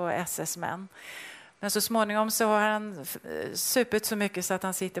busar och SS-män. Men så småningom så har han supit så mycket så att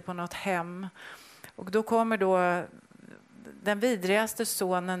han sitter på något hem. Och då kommer då den vidrigaste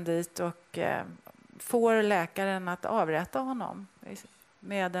sonen dit och får läkaren att avrätta honom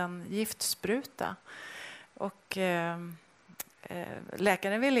med en giftspruta. Och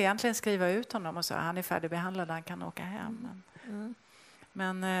läkaren ville egentligen skriva ut honom och sa att han är färdigbehandlad, han kan åka hem.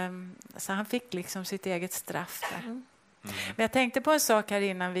 Men så han fick liksom sitt eget straff där. Men jag tänkte på en sak här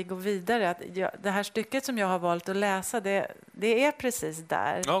innan vi går vidare. Att det här stycket som jag har valt att läsa, det är precis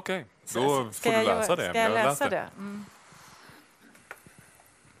där. Okej, då får du läsa det. Ska jag läsa det?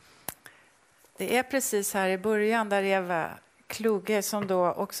 Det är precis här i början där Eva Kluge, som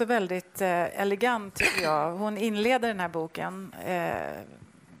då också väldigt elegant tycker jag. Hon inleder den här boken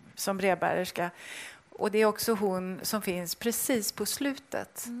som brevbärerska. Och det är också hon som finns precis på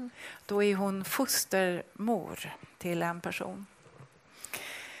slutet. Då är hon fostermor till en person.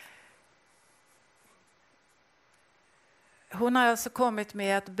 Hon har alltså kommit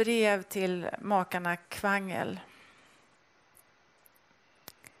med ett brev till makarna Kvangel.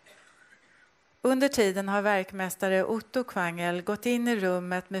 Under tiden har verkmästare Otto Kvangel gått in i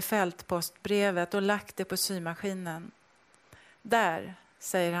rummet med fältpostbrevet och lagt det på symaskinen. Där,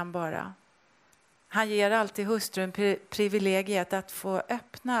 säger han bara. Han ger alltid hustrun privilegiet att få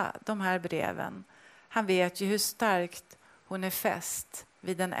öppna de här breven. Han vet ju hur starkt hon är fäst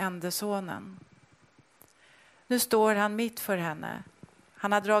vid den enda sonen. Nu står han mitt för henne.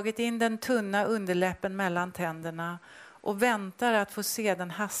 Han har dragit in den tunna underläppen mellan tänderna och väntar att få se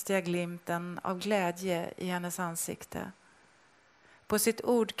den hastiga glimten av glädje i hennes ansikte. På sitt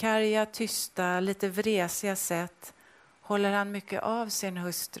ordkarga, tysta, lite vresiga sätt håller han mycket av sin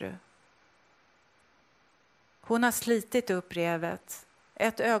hustru. Hon har slitit upp brevet.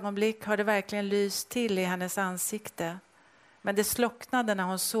 Ett ögonblick har det verkligen lyst till i hennes ansikte. Men det slocknade när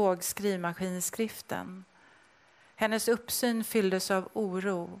hon såg skrivmaskinskriften. Hennes uppsyn fylldes av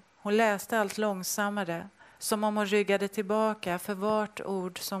oro. Hon läste allt långsammare, som om hon ryggade tillbaka för vart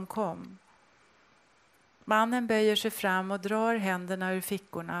ord som kom. Mannen böjer sig fram och drar händerna ur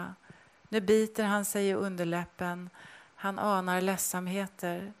fickorna. Nu biter han sig i underläppen. Han anar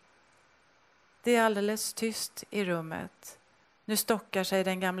ledsamheter. Det är alldeles tyst i rummet. Nu stockar sig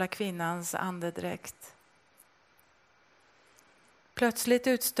den gamla kvinnans andedräkt. Plötsligt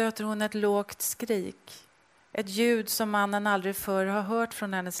utstöter hon ett lågt skrik. Ett ljud som mannen aldrig förr har hört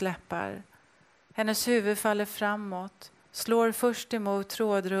från hennes läppar. Hennes huvud faller framåt, slår först emot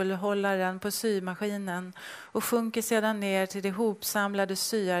trådrullhållaren på symaskinen och sjunker sedan ner till det hopsamlade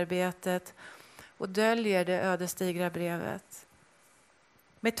syarbetet och döljer det ödesdigra brevet.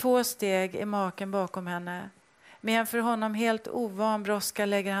 Med 2 steg är maken bakom henne. Med en för honom helt ovan brådska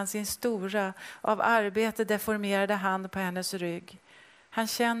lägger han sin stora, av arbete deformerade hand på hennes rygg. Han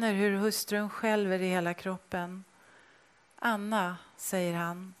känner hur hustrun skälver i hela kroppen. Anna, säger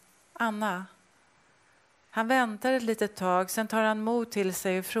han. Anna. Han väntar ett litet tag, sen tar han mod till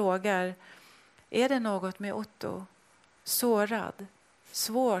sig och frågar. Är det något med Otto? Sårad?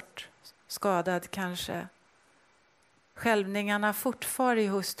 Svårt skadad kanske? Skälvningarna fortfar i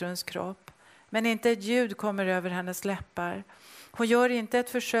hustruns kropp, men inte ett ljud kommer över hennes läppar. Hon gör inte ett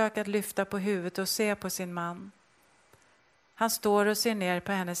försök att lyfta på huvudet och se på sin man. Han står och ser ner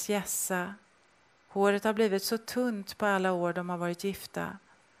på hennes hjässa. Håret har blivit så tunt på alla år de har varit gifta.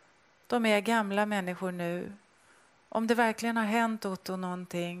 De är gamla människor nu. Om det verkligen har hänt Otto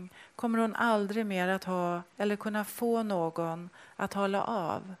någonting kommer hon aldrig mer att ha eller kunna få någon att hålla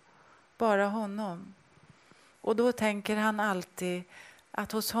av. Bara honom. Och då tänker han alltid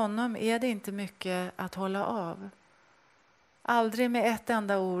att hos honom är det inte mycket att hålla av. Aldrig med ett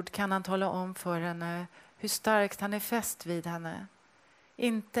enda ord kan han tala om för henne hur starkt han är fäst vid henne.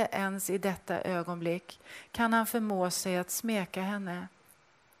 Inte ens i detta ögonblick kan han förmå sig att smeka henne.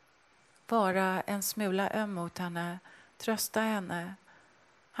 Vara en smula öm mot henne, trösta henne.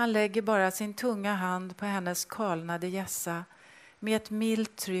 Han lägger bara sin tunga hand på hennes kalnade hjässa. Med ett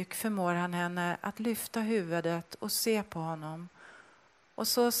milt tryck förmår han henne att lyfta huvudet och se på honom. Och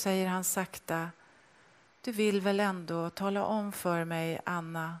så säger han sakta, du vill väl ändå tala om för mig,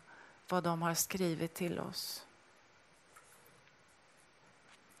 Anna, vad de har skrivit till oss.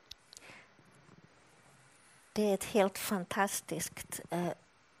 Det är ett helt fantastiskt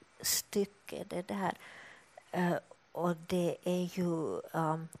stycke det där. Och det är ju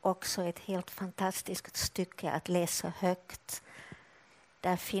också ett helt fantastiskt stycke att läsa högt.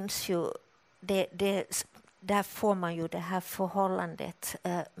 Där finns ju där får man ju det här förhållandet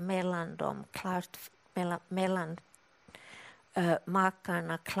mellan dem klart, mellan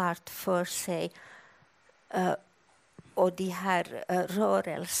makarna klart för sig. Och de här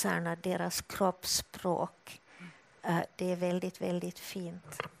rörelserna, deras kroppsspråk. Det är väldigt, väldigt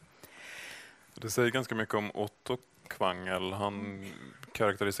fint. Det säger ganska mycket om Otto Kvangel. Han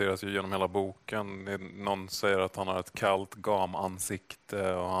karaktäriseras ju genom hela boken. Någon säger att han har ett kallt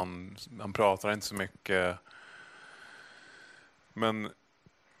gamansikte och han pratar inte så mycket. Men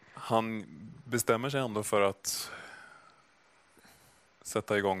han bestämmer sig ändå för att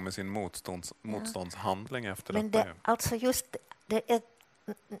sätta igång med sin motståndshandling efter men detta. Alltså just det är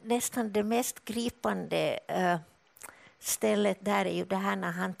nästan det mest gripande stället där är ju det här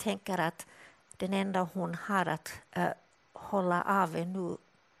när han tänker att den enda hon har att hålla av är nu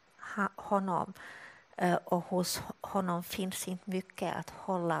honom. Och hos honom finns inte mycket att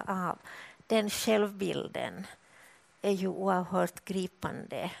hålla av. Den självbilden är ju oerhört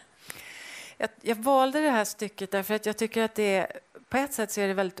gripande. Jag valde det här stycket därför att jag tycker att det på ett sätt så är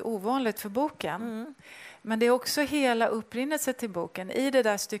det väldigt ovanligt för boken. Men det är också hela upprinnelsen till boken. I det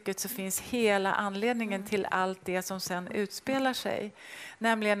där stycket så finns hela anledningen till allt det som sen utspelar sig.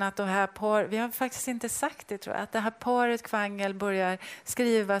 Nämligen att vi har faktiskt inte sagt det, tror jag, att det här paret Kvangel börjar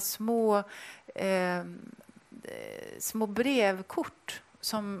skriva små brevkort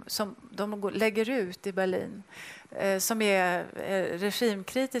som de lägger ut i Berlin, som är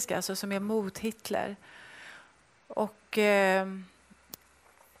regimkritiska, alltså som är mot Hitler. Och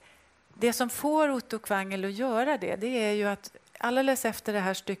det som får Otto Kvangel att göra det är ju att alldeles efter det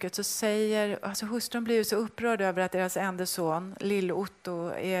här stycket så säger, hustrun blir ju så upprörd över att deras enda son, Lill-Otto,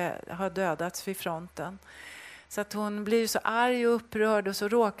 har dödats vid fronten. Så att hon blir så arg och upprörd, och så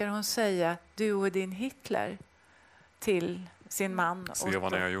råkar hon säga du och din Hitler till sin man. Se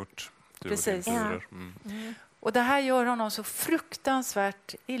vad ni har gjort. Du Precis. Och din Führer. Mm. Och det här gör honom så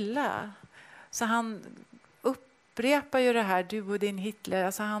fruktansvärt illa. Så han upprepar ju det här, du och din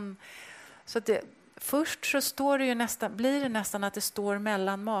Hitler. Först så står det ju blir det nästan att det står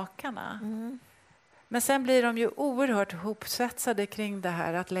mellan makarna. Mm. Men sen blir de ju oerhört hopsvetsade kring det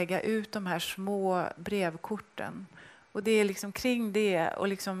här att lägga ut de här små brevkorten. Och det är liksom kring det och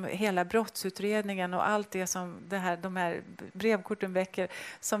liksom hela brottsutredningen och allt det som de här brevkorten väcker,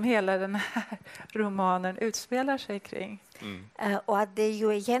 som hela den här romanen utspelar sig kring. Mm. Och att det är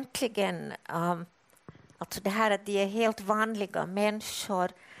ju egentligen alltså det här att de är helt vanliga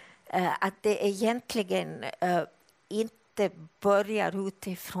människor, att det egentligen inte börjar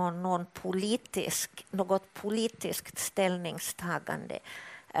utifrån något politiskt ställningstagande,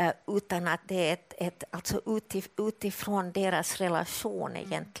 utan att det är alltså utifrån deras relation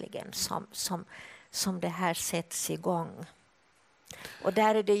egentligen som det här sätts igång. Och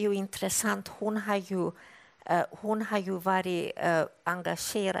där är det ju intressant, hon har ju varit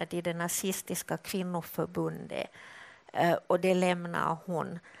engagerad i det nazistiska kvinnoförbundet, och det lämnar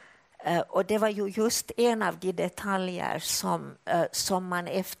hon. Och det var ju just en av de detaljer som man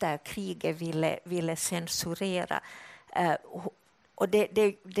efter kriget ville censurera. Och det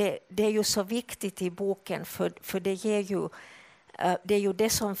är ju så viktigt i boken, för det är ju det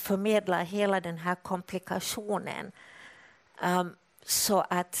som förmedlar hela den här komplikationen. Så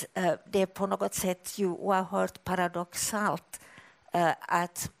att det är på något sätt ju oerhört paradoxalt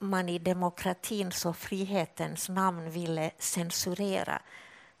att man i demokratins och frihetens namn ville censurera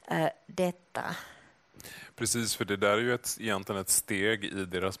detta. Precis, för det där är ju egentligen ett steg i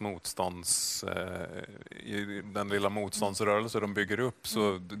deras i den lilla motståndsrörelse de bygger upp.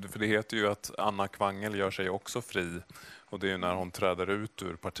 För det heter ju att Anna Kvangel gör sig också fri, och det är ju när hon träder ut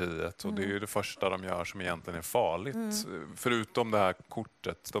ur partiet, och det är ju det första de gör som egentligen är farligt. Förutom det här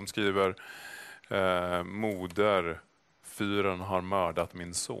kortet, de skriver moder, Führern har mördat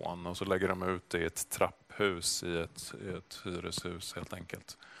min son, och så lägger de ut det i ett trapphus i ett hyreshus helt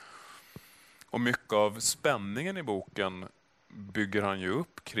enkelt. Och mycket av spänningen i boken bygger han ju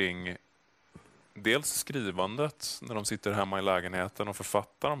upp kring dels skrivandet när de sitter hemma i lägenheten och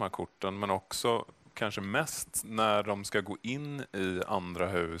författar de här korten, men också kanske mest när de ska gå in i andra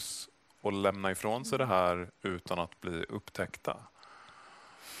hus och lämna ifrån sig det här utan att bli upptäckta.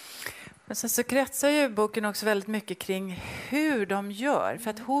 Men sen så kretsar ju boken också väldigt mycket kring hur de gör. För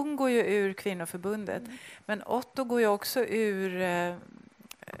att hon går ju ur kvinnoförbundet. Men Otto går ju också ur...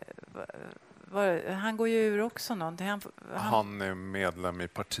 han går ju ur också någonting. Han är medlem i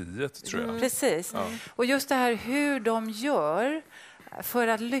partiet, tror jag. Precis. Ja. Och just det här hur de gör för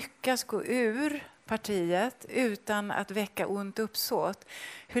att lyckas gå ur partiet utan att väcka ont uppsåt.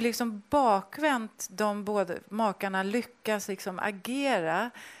 Hur liksom bakvänt de båda makarna lyckas liksom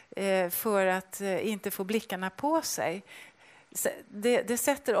agera för att inte få blickarna på sig. Det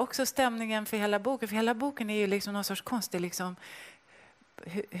sätter också stämningen för hela boken. För hela boken är ju liksom någon sorts konstig... Liksom,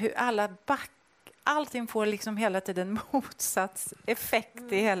 hur allting får liksom hela tiden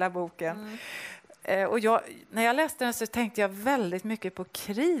motsatseffekt i hela boken. Och när jag läste den så tänkte jag väldigt mycket på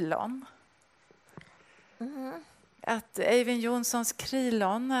Krilon. Att Eyvind Jonssons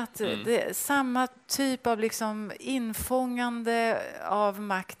Krilon, att det är samma typ av liksom infångande av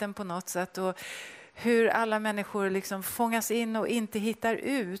makten på något sätt, och hur alla människor liksom fångas in och inte hittar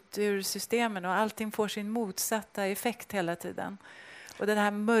ut ur systemen, och allting får sin motsatta effekt hela tiden. Och det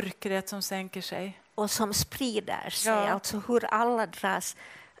här mörkret som sänker sig. Och som sprider sig. Ja. Alltså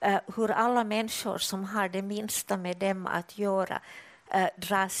hur alla människor som har det minsta med dem att göra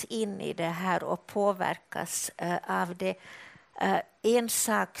dras in i det här och påverkas av det. En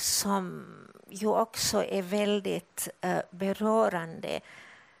sak som ju också är väldigt berörande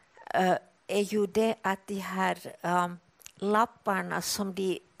är ju det att de här lapparna,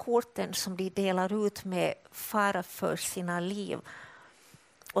 korten som de delar ut med fara för sina liv,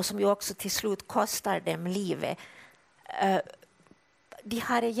 och som ju också till slut kostar dem livet. De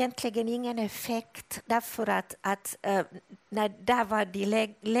har egentligen ingen effekt därför att när där var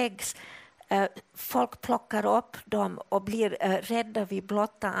de läggs folk plockar upp dem och blir rädda vid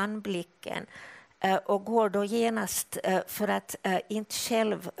blotta anblicken och går då genast för att inte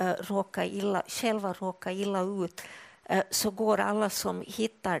själva råka illa ut, så går alla som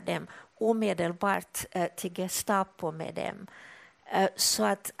hittar dem omedelbart till Gestapo med dem. Så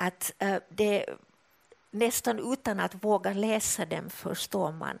att det nästan utan att våga läsa dem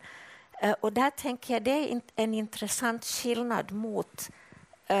förstår man. Och där tänker jag det är en intressant skillnad mot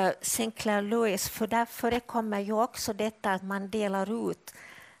Sinclair Lewis, för där förekommer ju också detta att man delar ut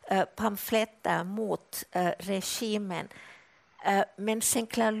pamfletter mot regimen. Men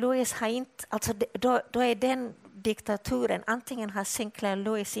Sinclair Lewis har inte, alltså då är den diktaturen, antingen har Sinclair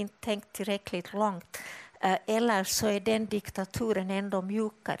Lewis inte tänkt tillräckligt långt eller så är den diktaturen ändå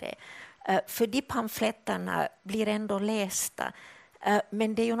mjukare. För de pamfletterna blir ändå lästa.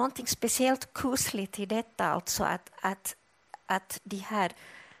 Men det är ju någonting speciellt kusligt i detta, alltså att de här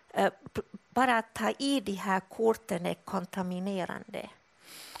bara att ta i de här korten är kontaminerande.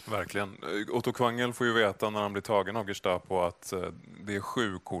 Verkligen. Otto Kvangel får ju veta när han blir tagen av Gestapo att det är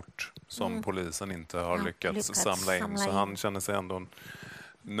 7 kort som polisen inte har lyckats samla in. Så han känner sig ändå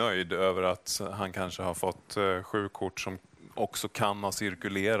nöjd över att han kanske har fått 7 kort som också kan ha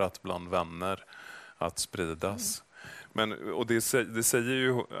cirkulerat bland vänner att spridas. Men, och det säger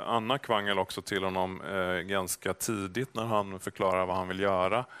ju Anna Kvangel också till honom ganska tidigt när han förklarar vad han vill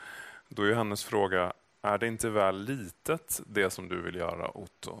göra. Då är hennes fråga: är det inte väl litet det som du vill göra,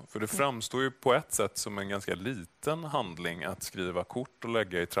 Otto? För det framstår ju på ett sätt som en ganska liten handling att skriva kort och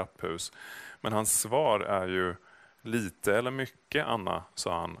lägga i trapphus. Men hans svar är ju: lite eller mycket, Anna,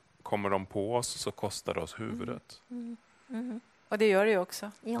 sa han. Kommer de på oss så kostar det oss huvudet. Och det gör det ju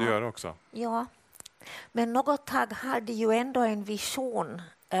också. Ja. Det gör det också. Ja. Men något tag hade ju ändå en vision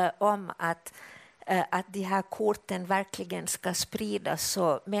om att de här korten verkligen ska spridas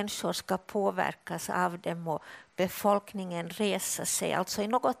så människor ska påverkas av dem och befolkningen resa sig. Alltså i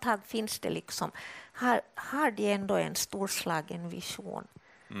något tag finns det liksom, har de ändå en storslagen vision.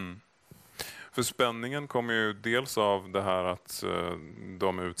 För spänningen kommer ju dels av det här att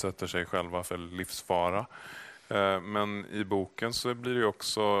de utsätter sig själva för livsfara. Men i boken så blir det ju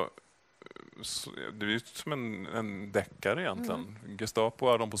också, det är ju som en deckare egentligen.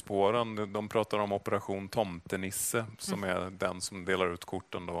 Gestapo är de på spåren. De pratar om operation Tomtenisse som är den som delar ut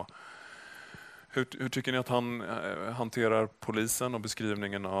korten då. Hur tycker ni att han hanterar polisen och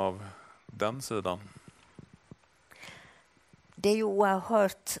beskrivningen av den sidan? Det är ju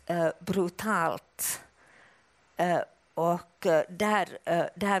oerhört brutalt. Och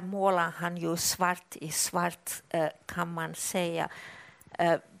där målar han ju svart i svart, kan man säga.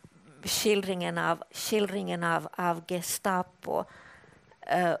 Skildringen av Gestapo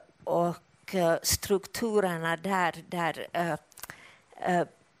och strukturerna där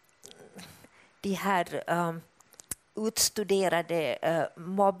de här utstuderade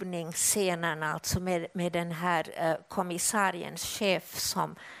mobbningsscenerna, alltså med den här kommissariens chef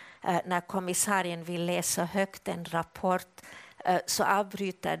som när kommissarien vill läsa högt en rapport så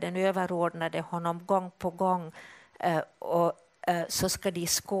avbryter den överordnade honom gång på gång och så ska de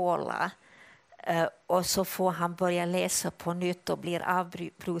skåla och så får han börja läsa på nytt och blir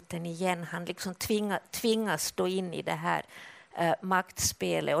avbruten igen. Han liksom tvingas då in i det här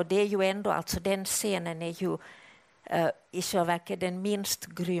maktspelet, och det är ju ändå, alltså den scenen är ju i själva verket den minst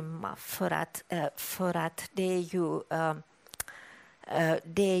grymma för att det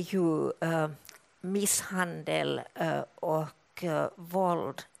är ju misshandel och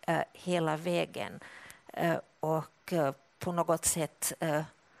våld hela vägen och på något sätt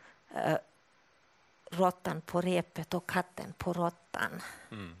råttan på repet och katten på råttan.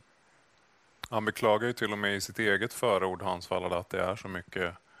 Han beklagar ju till och med i sitt eget förord, Hans Fallada, att det är så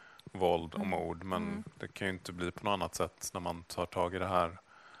mycket våld och mord, men det kan ju inte bli på något annat sätt när man tar tag i det här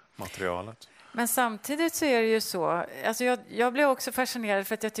materialet. Men samtidigt så är det ju så, alltså jag blev också fascinerad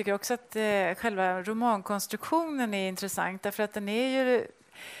för att jag tycker också att själva romankonstruktionen är intressant, därför att den är ju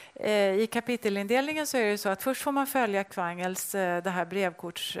i kapitelindelningen så är det så att först får man följa Kvangels det här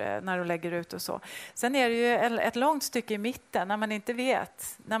brevkorts när de lägger ut och så. Sen är det ju ett långt stycke i mitten när man inte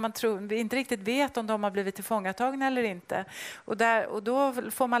vet, när man inte riktigt vet om de har blivit tillfångatagna eller inte. Och då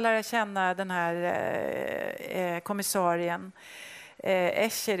får man lära känna den här kommissarien.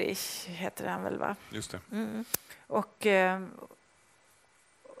 Escherich heter han väl, va? Just det.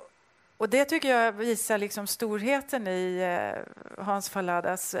 Och det tycker jag visar liksom storheten i Hans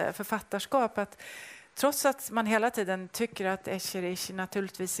Falladas författarskap. Att trots att man hela tiden tycker att Esherish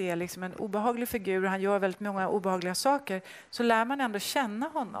naturligtvis är liksom en obehaglig figur och han gör väldigt många obehagliga saker, så lär man ändå känna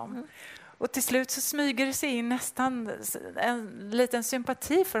honom. Och till slut så smyger det sig in nästan en liten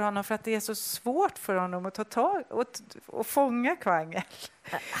sympati för honom, för att det är så svårt för honom att ta tag och fånga Kvangel.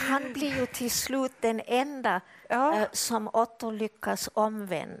 Han blir ju till slut den enda som Otto lyckas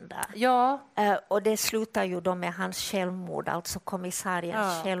omvända. Ja. Och det slutar ju då med hans självmord, alltså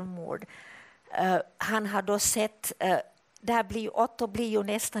kommissariens självmord. Han har då sett, Otto blir ju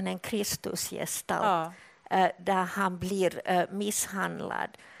nästan en Kristusgestalt, där han blir misshandlad.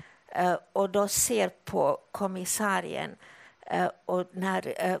 Och då ser på kommissarien, och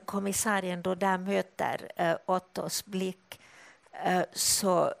när kommissarien då där möter Ottos blick,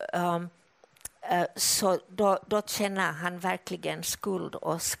 så då känner han verkligen skuld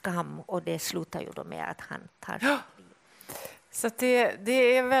och skam, och det slutar ju då med att han tar sitt liv. Så att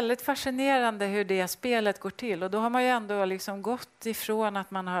det är väldigt fascinerande hur det spelet går till, och då har man ju ändå liksom gått ifrån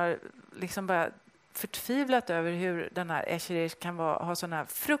att man har liksom bara förtvivlat över hur den här Esherish kan ha sådana här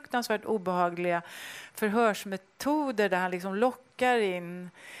fruktansvärt obehagliga förhörsmetoder där han liksom lockar in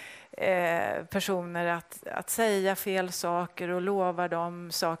personer att säga fel saker och lovar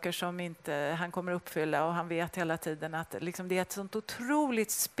dem saker som inte han kommer uppfylla, och han vet hela tiden att liksom det är ett sånt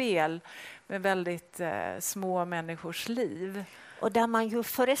otroligt spel med väldigt små människors liv. Och där man ju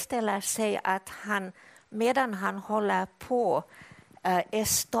föreställer sig att han, medan han håller på, är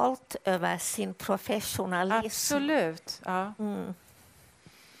stolt över sin professionalism. Absolut, ja.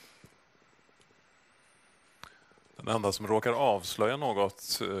 Den enda som råkar avslöja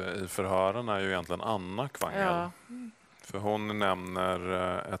något i förhören är ju egentligen Anna Kvangel. Ja. För hon nämner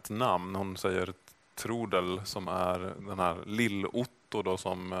ett namn. Hon säger Trodel, som är den här Lill-Otto då,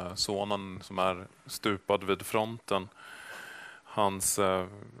 som sonen som är stupad vid fronten. Hans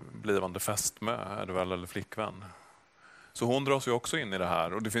blivande fästmö är det väl, eller flickvän. Så hon dras ju också in i det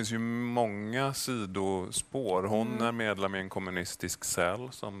här. Och det finns ju många sidospår. Hon är medlem i en kommunistisk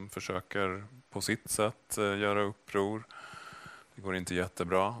cell som försöker på sitt sätt göra uppror. Det går inte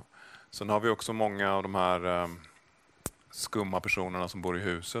jättebra. Sen har vi också många av de här skumma personerna som bor i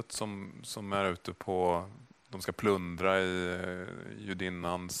huset som är ute på... De ska plundra i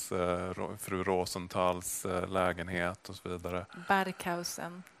judinnans, fru Rosenthals lägenhet och så vidare.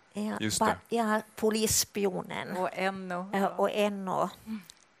 Barkhausen. Just det. Ja, polisspionen. Och Enno. Och Enno.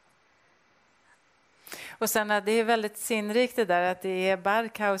 Och sen det är väldigt sinnrikt det där att det är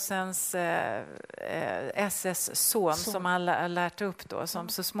Barkhausens SS-son som han lärt upp då, som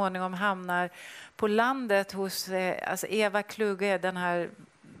så småningom hamnar på landet hos alltså Eva Kluge, den här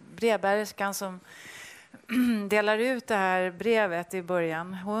brevbärerskan som delar ut det här brevet i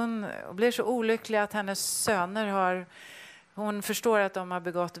början. Hon blir så olycklig att hennes söner hon förstår att de har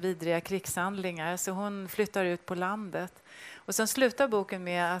begått vidriga krigshandlingar, så hon flyttar ut på landet. Och sen slutar boken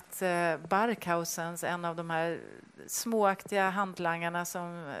med att Barkhausens, en av de här småaktiga handlangarna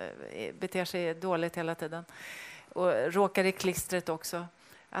som beter sig dåligt hela tiden och råkar i klistret också,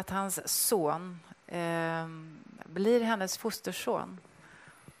 att hans son blir hennes fosterson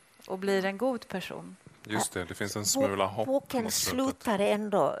och blir en god person. Just det finns en smula hopp. Boken slutar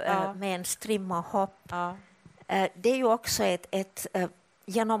ändå med en strimma hopp. Ja. Det är ju också ett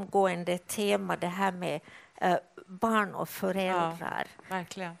genomgående tema, det här med barn och föräldrar. Ja,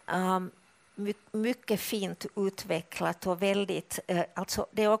 verkligen. Mycket fint utvecklat och väldigt... alltså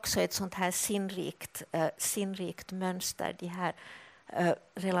det är också ett sånt här sinnrikt mönster, de här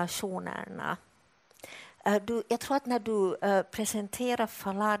relationerna. Jag tror att när du presenterar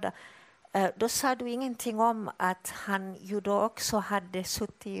Fallada, då sa du ingenting om att han ju då också hade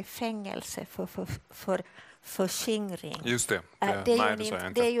suttit i fängelse för förskingring. Just det.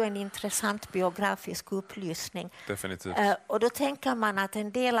 Det är ju en intressant biografisk upplysning. Definitivt. Och då tänker man att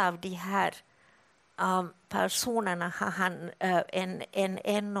en del av de här personerna har han, en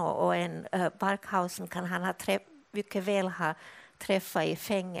Enno och en Barkhausen kan han mycket väl ha träffat i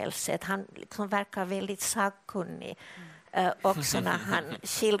fängelset. Han liksom verkar väldigt sakkunnig också när han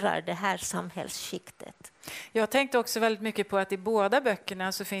skildrar det här samhällsskiktet. Jag tänkte också väldigt mycket på att i båda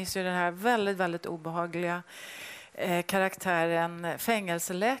böckerna så finns ju den här väldigt, väldigt obehagliga karaktären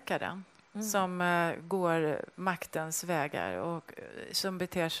fängelseläkaren som går maktens vägar och som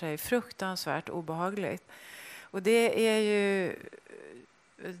beter sig fruktansvärt obehagligt. Och det är ju...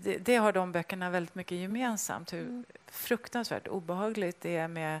 Det har de böckerna väldigt mycket gemensamt. Hur fruktansvärt obehagligt det är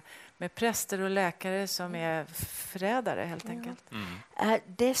med präster och läkare som är förrädare helt enkelt.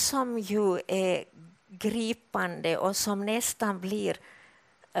 Det som ju är gripande och som nästan blir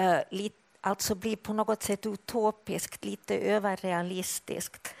blir på något sätt utopiskt, lite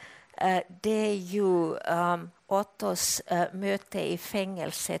överrealistiskt, det är ju Ottos möte i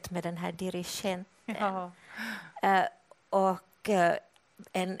fängelset med den här dirigenten. Ja. Och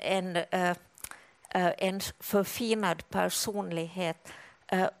en förfinad personlighet.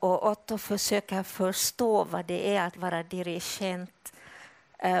 Och Otto försöker förstå vad det är att vara dirigent.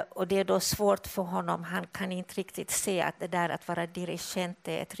 Och det är då svårt för honom. Han kan inte riktigt se att det där att vara dirigent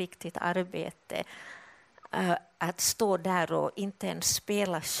är ett riktigt arbete. Att stå där och inte ens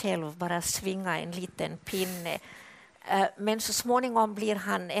spela själv, bara svinga en liten pinne. Men så småningom blir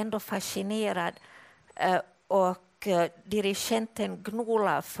han ändå fascinerad och dirigenten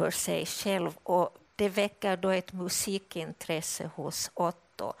gnolar för sig själv och det väcker då ett musikintresse hos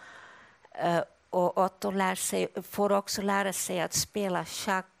Otto. Och Otto får också lära sig att spela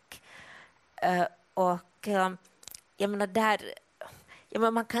schack. Och jag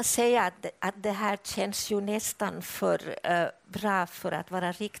menar, man kan säga att det här känns ju nästan för bra för att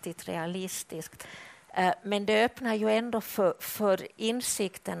vara riktigt realistiskt. Men det öppnar ju ändå för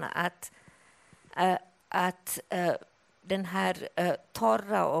insikten att den här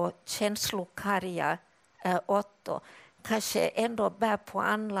torra och känslokarga Otto kanske ändå bär på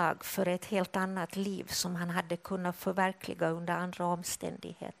anlag för ett helt annat liv som han hade kunnat förverkliga under andra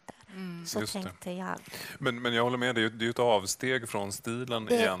omständigheter. Så tänkte jag. Men jag håller med, det är ju ett avsteg från stilen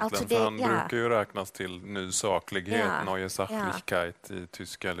egentligen. Alltså för han brukar ju räknas till ny saklighet, Neue Sachlichkeit i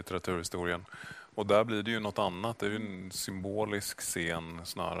tyska litteraturhistorien. Och där blir det ju något annat. Det är ju en symbolisk scen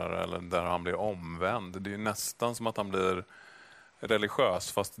snarare, eller där han blir omvänd. Det är ju nästan som att han blir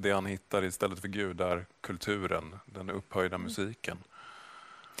religiös, fast det han hittar istället för Gud är kulturen, den upphöjda musiken.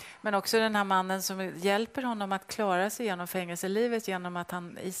 Men också den här mannen som hjälper honom att klara sig genom fängelselivet genom att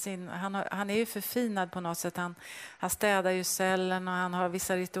han är ju förfinad på något sätt. Han städar ju cellen och han har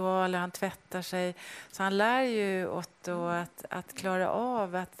vissa ritualer, han tvättar sig. Så han lär ju Otto att klara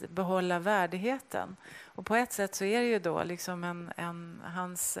av att behålla värdigheten. Och på ett sätt så är det ju då liksom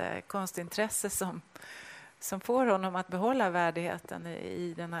hans konstintresse som får honom att behålla värdigheten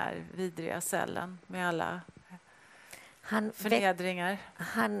i den här vidriga cellen med alla förnedringar.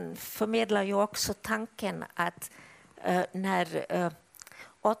 Han förmedlar ju också tanken att när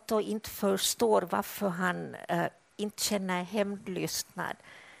Otto inte förstår varför han inte känner hämndlystnad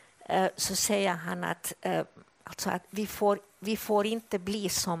så säger han att vi får inte bli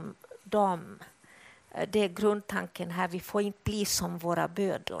som dem. Det är grundtanken här. Vi får inte bli som våra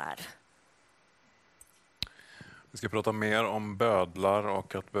bödlar. Vi ska prata mer om bödlar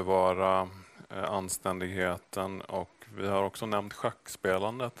och att bevara anständigheten, och vi har också nämnt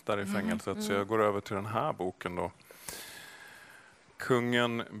schackspelandet där i fängelset, så jag går över till den här boken då.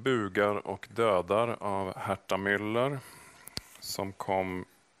 Kungen bugar och dödar av Herta Müller, som kom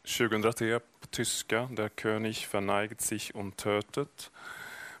 2003 på tyska, Der König verneigt sich und tötet.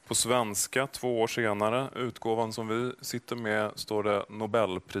 På svenska 2 år senare, utgåvan som vi sitter med, står det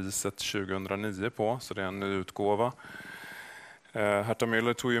Nobelpriset 2009 på, så det är en ny utgåva. Herta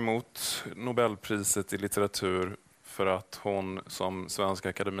Müller tog emot Nobelpriset i litteratur för att hon, som Svenska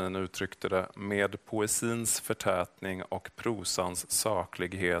Akademin uttryckte det, med poesins förtätning och prosans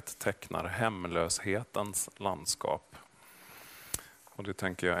saklighet tecknar hemlöshetens landskap. Och det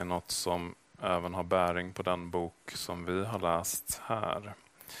tänker jag är något som även har bäring på den bok som vi har läst här.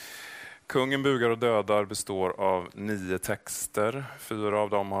 Kungen bugar och dödar består av 9 texter. 4 av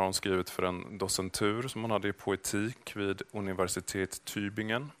dem har hon skrivit för en docentur som hon hade i poetik vid Universitet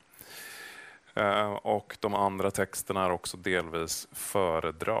Tübingen. Och de andra texterna är också delvis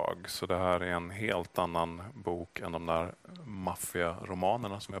föredrag. Så det här är en helt annan bok än de där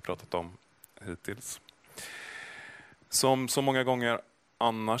maffiaromanerna som jag pratat om hittills. Som så många gånger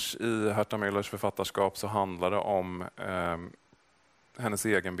annars i Herta Müllers författarskap så handlar det om hennes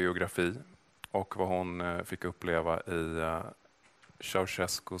egen biografi och vad hon fick uppleva i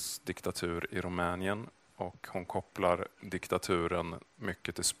Ceausescus diktatur i Rumänien. Och hon kopplar diktaturen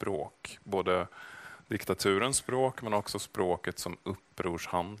mycket till språk. Både diktaturens språk men också språket som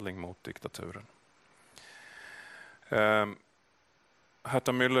upprorshandling mot diktaturen.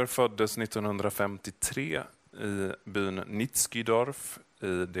 Herta Müller föddes 1953 i byn Nitzkydorf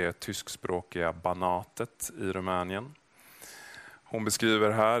i det tyskspråkiga Banatet i Rumänien. Hon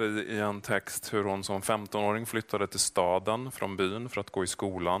beskriver här i en text hur hon som 15-åring flyttade till staden från byn för att gå i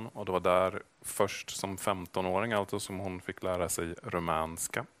skolan. Och det var där först som 15-åring alltså som hon fick lära sig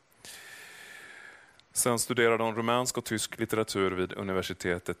rumänska. Sen studerade hon rumänsk och tysk litteratur vid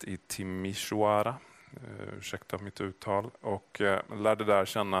universitetet i Timișoara. Ursäkta mitt uttal. Och lärde där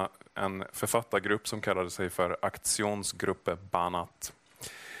känna en författargrupp som kallade sig för Aktionsgruppe Banat.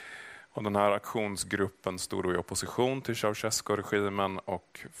 Och den här aktionsgruppen stod då i opposition till Ceausescu-regimen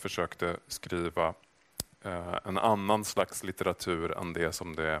och försökte skriva en annan slags litteratur än det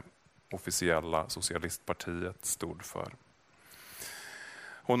som det officiella socialistpartiet stod för.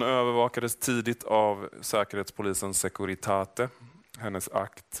 Hon övervakades tidigt av säkerhetspolisen Securitate. Hennes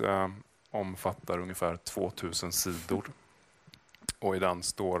akt omfattar ungefär 2000 sidor. Och i den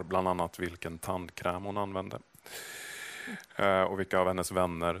står bland annat vilken tandkräm hon använde. Och vilka av hennes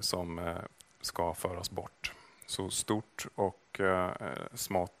vänner som ska föras bort. Så stort och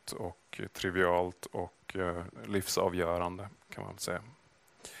smått och trivialt och livsavgörande kan man säga.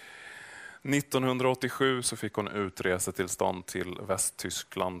 1987 så fick hon utresetillstånd till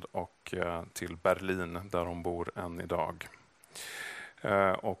Västtyskland och till Berlin där hon bor än idag.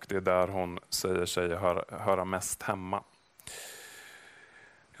 Och det är där hon säger sig höra mest hemma.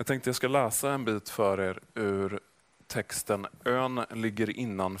 Jag tänkte jag ska läsa en bit för er ur texten Ön ligger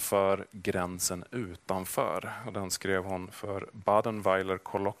innanför gränsen utanför. Och den skrev hon för Badenweiler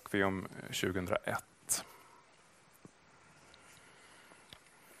Colloquium 2001.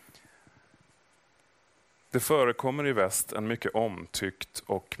 Det förekommer i väst en mycket omtyckt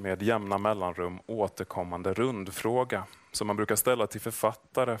och med jämna mellanrum återkommande rundfråga som man brukar ställa till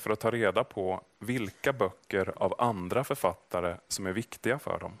författare för att ta reda på vilka böcker av andra författare som är viktiga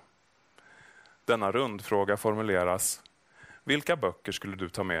för dem. Denna rundfråga formuleras: vilka böcker skulle du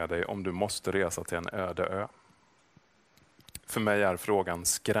ta med dig om du måste resa till en öde ö? För mig är frågan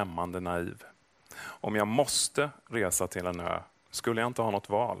skrämmande naiv. Om jag måste resa till en ö skulle jag inte ha något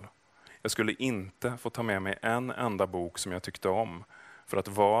val. Jag skulle inte få ta med mig en enda bok som jag tyckte om för att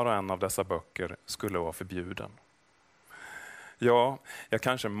var och en av dessa böcker skulle vara förbjuden. Ja, jag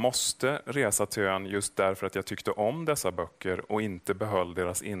kanske måste resa till ön just därför att jag tyckte om dessa böcker och inte behöll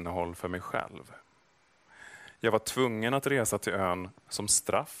deras innehåll för mig själv. Jag var tvungen att resa till ön som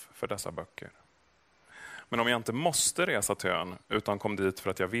straff för dessa böcker. Men om jag inte måste resa till ön utan kom dit för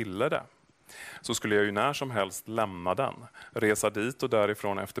att jag ville det, så skulle jag ju när som helst lämna den, resa dit och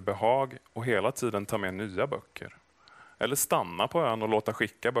därifrån efter behag och hela tiden ta med nya böcker. Eller stanna på ön och låta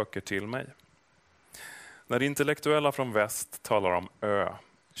skicka böcker till mig. När intellektuella från väst talar om ö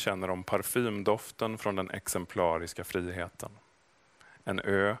känner de parfymdoften från den exemplariska friheten. En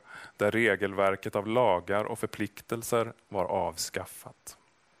ö där regelverket av lagar och förpliktelser var avskaffat.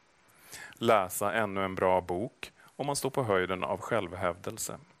 Läsa ännu en bra bok om man står på höjden av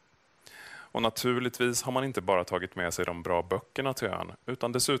självhävdelse. Och naturligtvis har man inte bara tagit med sig de bra böckerna till ön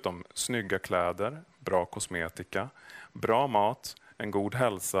utan dessutom snygga kläder, bra kosmetika, bra mat, en god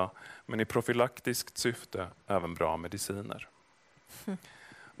hälsa men i profylaktiskt syfte även bra mediciner.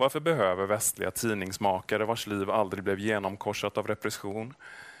 Varför behöver västliga tidningsmakare vars liv aldrig blev genomkorsat av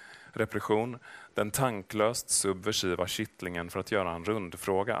repression den tanklöst subversiva kittlingen för att göra en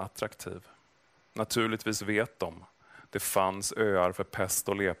rundfråga attraktiv? Naturligtvis vet de. Det fanns öar för pest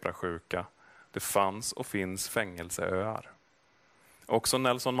och leprasjuka. Det fanns och finns fängelseöar. Också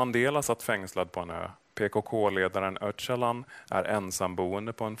Nelson Mandela satt fängslad på en ö. PKK-ledaren Öcalan är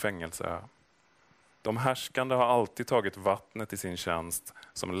ensamboende på en fängelseö. De härskande har alltid tagit vattnet i sin tjänst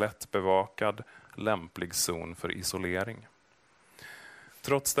som lättbevakad, lämplig zon för isolering.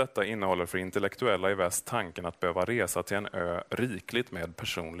 Trots detta innehåller för intellektuella i väst tanken att behöva resa till en ö rikligt med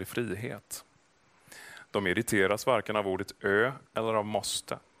personlig frihet. De irriteras varken av ordet ö eller av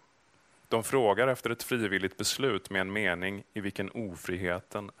måste. De frågar efter ett frivilligt beslut med en mening i vilken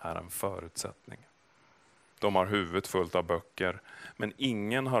ofriheten är en förutsättning. De har huvudet fullt av böcker, men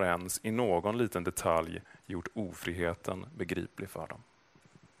ingen har ens i någon liten detalj gjort ofriheten begriplig för dem.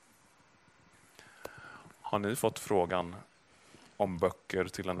 Har ni fått frågan om böcker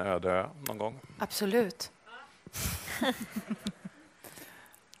till en öde ö någon gång? Absolut.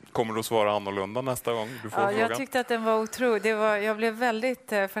 Kommer du att svara annorlunda nästa gång du får frågan? Jag tyckte att den var otrolig. Jag blev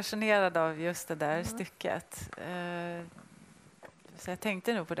väldigt fascinerad av just det där stycket. Så jag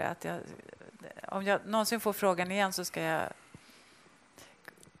tänkte nog på det. Att om jag någonsin får frågan igen så ska jag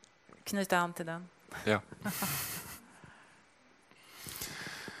knyta an till den. Ja.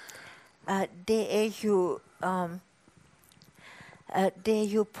 Det är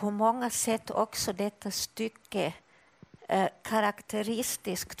ju på många sätt också detta stycke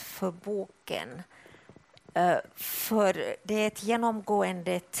karaktäristiskt för boken. För det är ett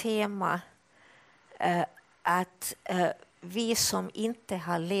genomgående tema att vi som inte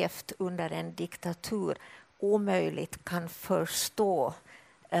har levt under en diktatur omöjligt kan förstå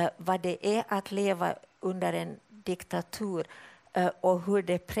vad det är att leva under en diktatur och hur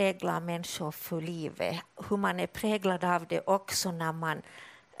det präglar människor för livet. Hur man är präglad av det också när man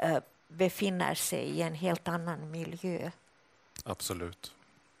befinner sig i en helt annan miljö. Absolut.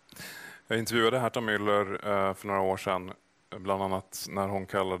 Jag intervjuade Herta Müller för några år sedan, bland annat när hon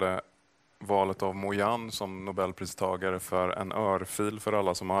kallade valet av Mo Yan som Nobelpristagare för en örfil för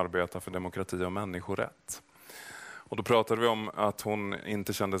alla som arbetar för demokrati och människorätt. Och då pratade vi om att hon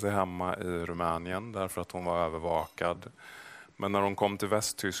inte kände sig hemma i Rumänien därför att hon var övervakad. Men när hon kom till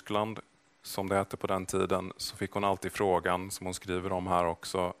Västtyskland, som det hette på den tiden, så fick hon alltid frågan, som hon skriver om här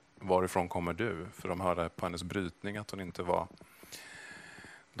också, varifrån kommer du? För de hörde på hennes brytning att hon inte var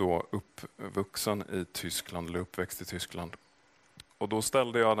då uppvuxen i Tyskland eller uppväxt i Tyskland. Och då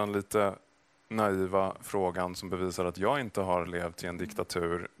ställde jag den lite naiva frågan som bevisar att jag inte har levt i en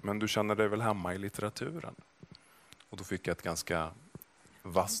diktatur, men du känner dig väl hemma i litteraturen? Och då fick jag ett ganska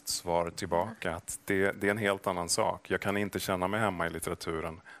vasst svar tillbaka att det är en helt annan sak. Jag kan inte känna mig hemma i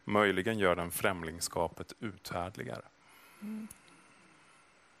litteraturen. Möjligen gör den främlingskapet uthärdligare.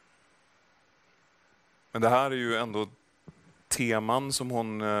 Men det här är ju ändå teman som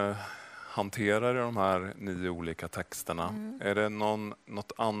hon hanterar i de här 9 olika texterna. Är det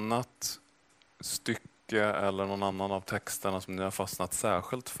något annat stycke eller någon annan av texterna som ni har fastnat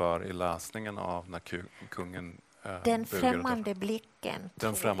särskilt för i läsningen av när kungen Den främmande blicken.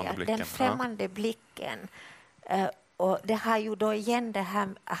 Den främmande blicken. Den främmande blicken. Och det har ju då igen, det här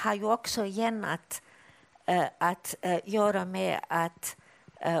har ju också igen att göra med att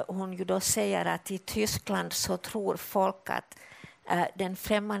hon ju då säger att i Tyskland så tror folk att den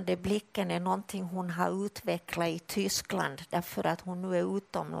främmande blicken är någonting hon har utvecklat i Tyskland därför att hon nu är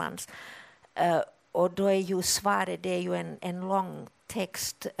utomlands. Och då är ju svaret, det är ju en lång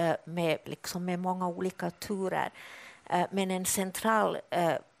text med många olika turer. Men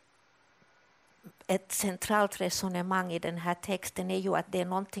ett centralt resonemang i den här texten är ju att det är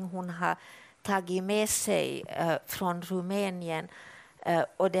någonting hon har tagit med sig från Rumänien.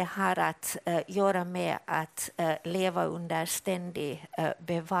 Och det har att göra med att leva under ständig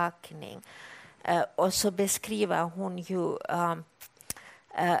bevakning. Och så beskriver hon ju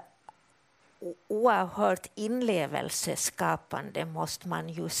oerhört inlevelseskapande, måste man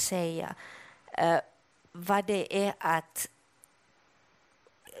ju säga, vad det är att,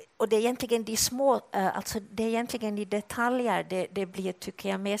 och det är egentligen de små, alltså det är egentligen i detaljer det blir, tycker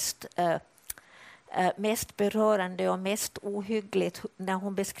jag, mest berörande och mest ohyggligt när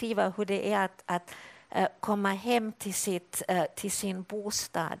hon beskriver hur det är att komma hem till sin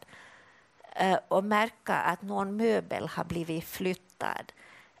bostad och märka att någon möbel har blivit flyttad.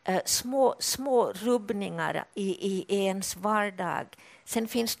 Små rubbningar i ens vardag. Sen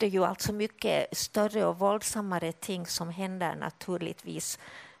finns det ju alltså mycket större och våldsammare ting som händer naturligtvis.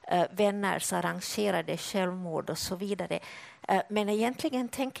 Vänners arrangerade självmord och så vidare. Men egentligen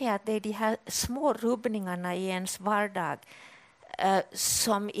tänker jag att det är de här små rubbningarna i ens vardag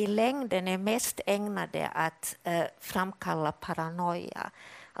som i längden är mest ägnade att framkalla paranoia.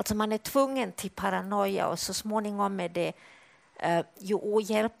 Alltså man är tvungen till paranoia och så småningom är det ju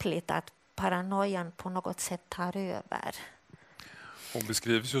ohjälpligt att paranoian på något sätt tar över. Hon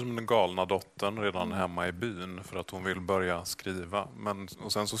beskrivs ju som den galna dottern redan hemma i byn för att hon vill börja skriva.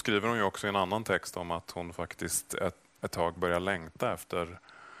 Och sen så skriver hon ju också i en annan text om att hon faktiskt ett tag börjar längta efter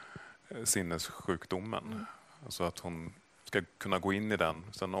sinnessjukdomen. Alltså att hon ska kunna gå in i den.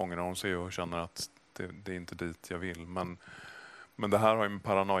 Sen ångrar hon sig och känner att det är inte dit jag vill. Men det här har ju med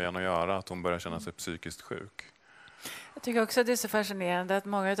paranoian att göra, att hon börjar känna sig psykiskt sjuk. Jag tycker också att det är så fascinerande att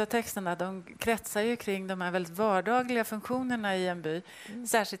många av texterna de kretsar ju kring de här väldigt vardagliga funktionerna i en by.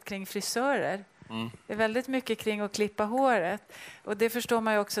 Särskilt kring frisörer. Det är väldigt mycket kring att klippa håret. Och det förstår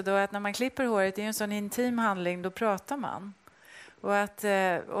man ju också då att när man klipper håret, det är en sån intim handling, då pratar man.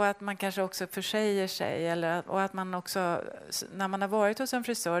 Och att man kanske också försäger sig. Och att man också, när man har varit hos en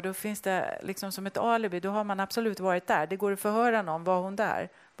frisör, då finns det liksom som ett alibi. Då har man absolut varit där. Det går att förhöra någon, var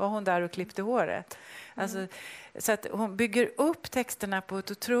hon där och klippte håret. Alltså, så att hon bygger upp texterna på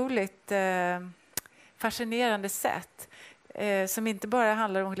ett otroligt fascinerande sätt. Som inte bara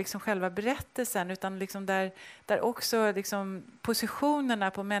handlar om liksom själva berättelsen utan liksom där också liksom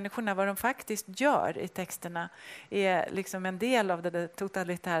positionerna på människorna, vad de faktiskt gör i texterna, är liksom en del av det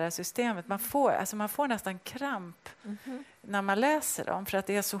totalitära systemet. Man får nästan kramp när man läser dem för att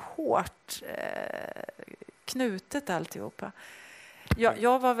det är så hårt knutet alltihopa.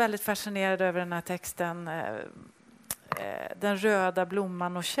 Jag var väldigt fascinerad över den här texten Den röda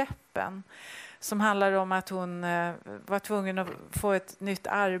blomman och käppen, som handlar om att hon var tvungen att få ett nytt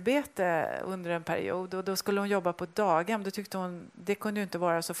arbete under en period och då skulle hon jobba på ett daghem. Då tyckte hon det kunde ju inte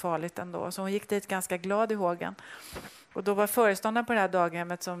vara så farligt ändå, så hon gick dit ganska glad i hågen. Och då var föreståndaren på det här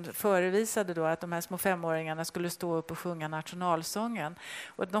daghemmet som förevisade då att de här små 5-åringarna skulle stå upp och sjunga nationalsången.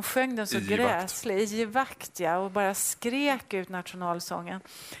 Och de sjöng den så gräsligt, i vakt, ja, och bara skrek ut nationalsången.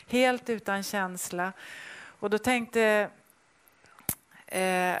 Helt utan känsla. Och då tänkte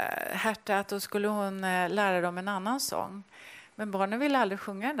Herta att då skulle hon lära dem en annan sång. Men barnen ville aldrig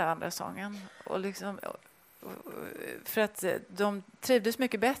sjunga den där andra sången. Och liksom, för att de trivdes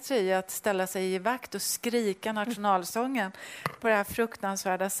mycket bättre i att ställa sig i vakt och skrika nationalsången på det här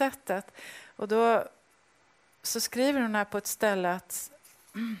fruktansvärda sättet. Och då så skriver hon här på ett ställe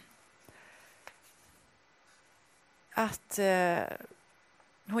att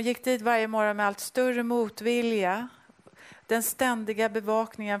hon gick dit varje morgon med allt större motvilja. Den ständiga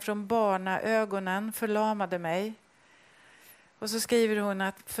bevakningen från barnaögonen förlamade mig. Och så skriver hon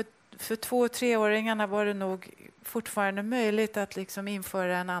att för 2- och 3-åringarna var det nog fortfarande möjligt att liksom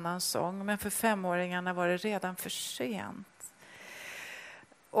införa en annan sång. Men för 5-åringarna var det redan för sent.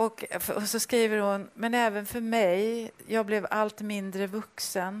 Och så skriver hon, men även för mig, jag blev allt mindre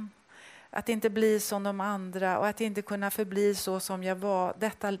vuxen. Att inte bli som de andra och att inte kunna förbli så som jag var.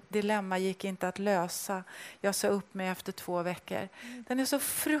 Detta dilemma gick inte att lösa. Jag sa upp mig efter 2 veckor. Den är så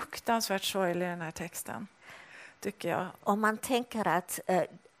fruktansvärt sorglig, den här texten, tycker jag. Om man tänker att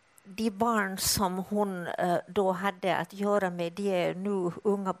de barn som hon då hade att göra med, de är nu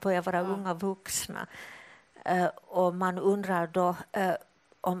börjar vara unga vuxna. Och man undrar då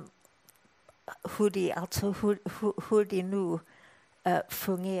om hur de nu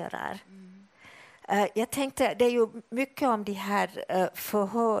fungerar. Jag tänkte, det är ju mycket om de här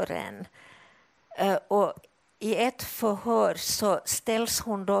förhören. Och i ett förhör så ställs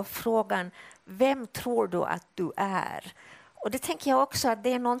hon då frågan, vem tror du att du är? Och det tänker jag också att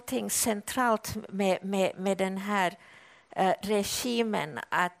det är någonting centralt med den här regimen,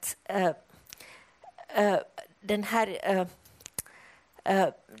 att den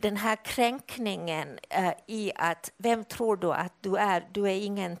här kränkningen i att vem tror du att du är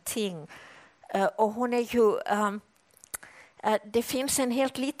ingenting. Och hon är ju det finns en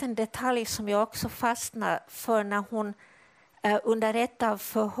helt liten detalj som jag också fastnar för, när hon under ett av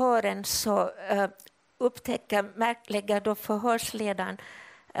förhören så lägger då förhörsledaren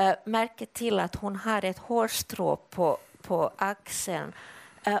märke till att hon har ett hårstrå på axeln,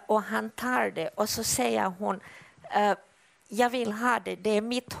 och han tar det och så säger hon, jag vill ha det är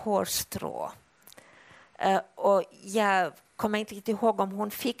mitt hårstrå. Och jag kommer inte riktigt ihåg om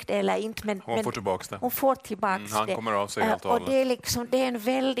hon fick det eller inte, men hon får tillbaka det. Hon får tillbaka han det. Kommer av sig helt och och det är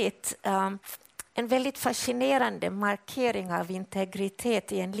en väldigt fascinerande markering av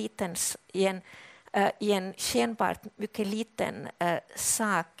integritet i en skenbart mycket liten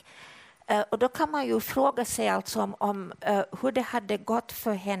sak. Och då kan man ju fråga sig alltså om hur det hade gått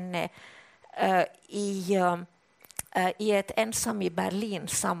för henne i ett ensam i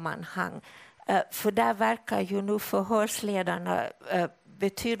Berlin-sammanhang. För där verkar ju nu förhörsledarna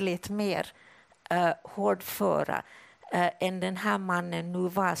betydligt mer hårdföra än den här mannen nu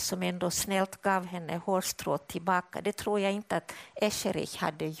var, som ändå snällt gav henne hårstrået tillbaka. Det tror jag inte att Escherich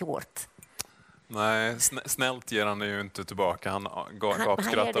hade gjort. Nej, snällt ger han ju inte tillbaka. Han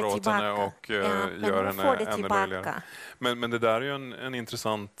gapskrattar åt henne och gör henne ännu löjligare. Men det där är ju en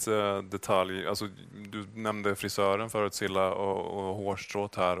intressant detalj. Alltså, du nämnde frisören förut, Silla, och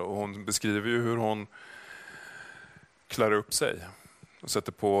hårstrået här. Och hon beskriver ju hur hon klär upp sig och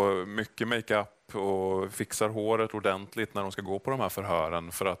sätter på mycket makeup och fixar håret ordentligt när hon ska gå på de här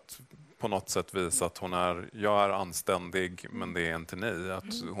förhören, för att på något sätt visa att jag är anständig, men det är inte ni.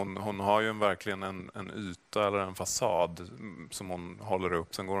 Att hon har ju verkligen en yta eller en fasad som hon håller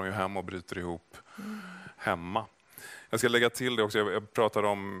upp. Sen går hon ju hem och bryter ihop hemma. Jag ska lägga till det också. Jag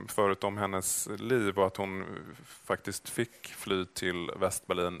pratade förut om hennes liv och att hon faktiskt fick fly till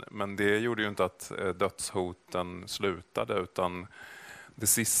Västberlin. Men det gjorde ju inte att dödshoten slutade, utan det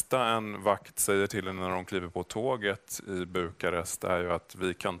sista en vakt säger till henne när de kliver på tåget i Bukarest är ju att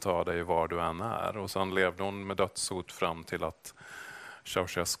vi kan ta dig var du än är. Och sen levde hon med dödshot fram till att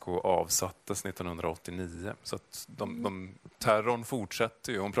Ceausescu avsattes 1989. Så att terrorn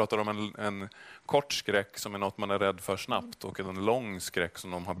fortsätter ju. Hon pratar om en kort skräck som är något man är rädd för snabbt, och en lång skräck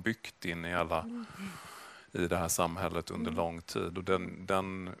som de har byggt in i det här samhället under lång tid. Och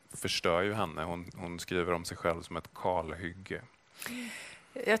den förstör ju henne. Hon skriver om sig själv som ett kalhygge.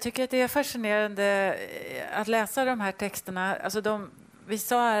 Jag tycker att det är fascinerande att läsa de här texterna. Alltså vi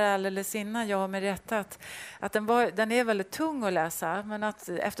sa här alldeles innan, jag med rätta, att den är väldigt tung att läsa, men att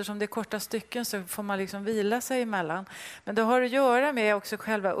eftersom det är korta stycken så får man liksom vila sig emellan. Men det har att göra med också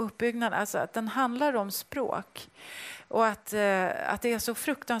själva uppbyggnaden, alltså att den handlar om språk, och att det är så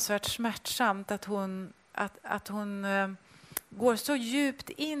fruktansvärt smärtsamt att hon att hon går så djupt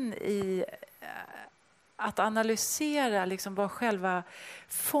in i att analysera liksom vad själva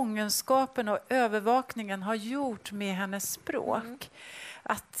fångenskapen och övervakningen har gjort med hennes språk.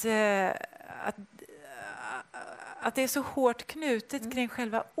 Att det är så hårt knutet kring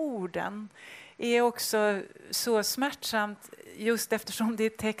själva orden är också så smärtsamt, just eftersom det är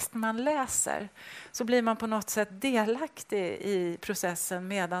text man läser. Så blir man på något sätt delaktig i processen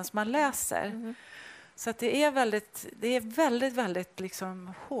medan man läser. Så att det är väldigt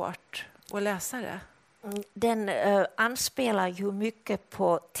liksom hårt att läsa det. Den anspelar ju mycket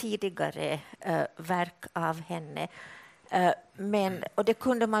på tidigare verk av henne. Och det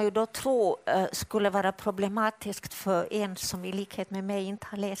kunde man ju då tro skulle vara problematiskt för en som i likhet med mig inte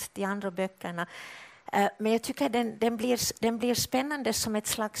har läst de andra böckerna. Men jag tycker den blir spännande som ett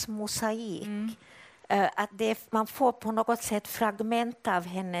slags mosaik. Att man får på något sätt fragment av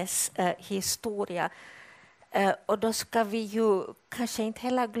hennes historia. Och då ska vi ju kanske inte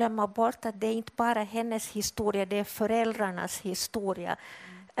heller glömma bort att det är inte bara hennes historia, det är föräldrarnas historia.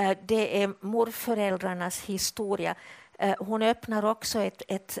 Det är morföräldrarnas historia. Hon öppnar också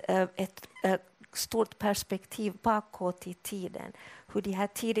ett stort perspektiv bakåt i tiden. Hur de här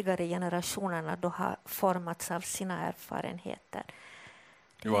tidigare generationerna då har formats av sina erfarenheter.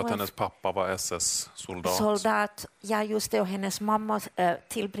 Jo, att hennes pappa var SS-soldat. Ja, just det. Och hennes mamma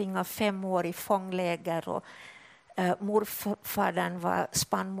tillbringade 5 år i fångläger. Och morfadern var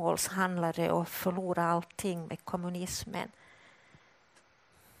spannmålshandlare och förlorade allting med kommunismen.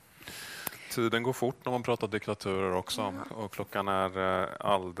 Tiden går fort när man pratar diktaturer också. Och klockan är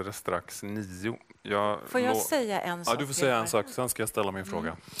alldeles strax 9. Får jag säga en sak? Ja, du får säga en sak. Sen ska jag ställa min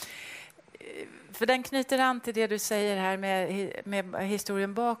fråga. För den knyter an till det du säger här med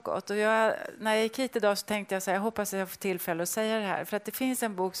historien bakåt. Och när jag gick hit idag så tänkte jag så här, jag hoppas att jag får tillfälle att säga det här. För att det finns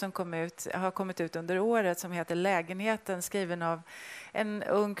en bok som har kommit ut under året som heter Lägenheten, skriven av en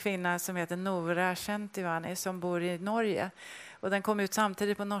ung kvinna som heter Nora Shentivani som bor i Norge. Och den kom ut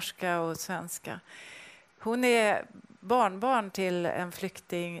samtidigt på norska och svenska. Hon är barnbarn till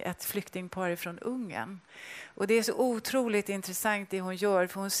ett flyktingpar från Ungern. Och det är så otroligt intressant det hon gör,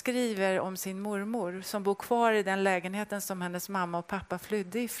 för hon skriver om sin mormor som bor kvar i den lägenheten som hennes mamma och pappa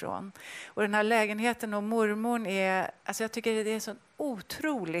flydde ifrån. Och den här lägenheten och mormor jag tycker det är en så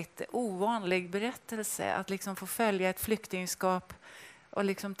otroligt ovanlig berättelse att liksom få följa ett flyktingskap och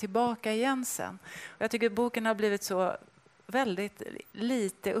liksom tillbaka igen sen. Och jag tycker boken har blivit så väldigt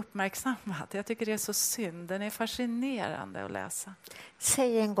lite uppmärksammad. Jag tycker det är så synd. Den är fascinerande att läsa.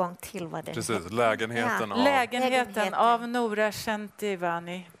 Säg en gång till vad den heter. Precis, Lägenheten av Nora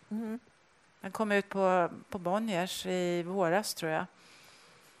Shentivani. Den kom ut på Bonniers i våras, tror jag.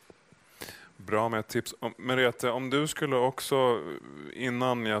 Bra med ett tips. Merete, om du skulle också,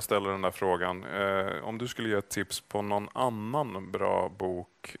 innan jag ställer den där frågan, om du skulle ge ett tips på någon annan bra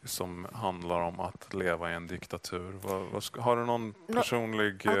bok som handlar om att leva i en diktatur. Har du någon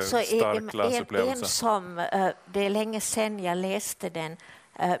personlig stark läsupplevelse? Det är länge sedan jag läste den,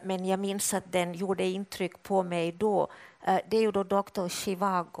 men jag minns att den gjorde intryck på mig då. Det är ju då Dr.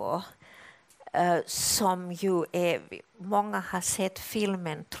 Zhivago. Som ju många har sett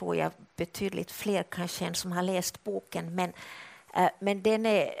filmen, tror jag, betydligt fler kanske än som har läst boken, men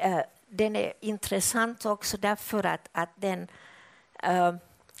den är intressant också därför att den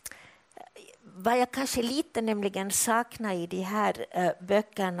vad jag kanske lite nämligen saknar i de här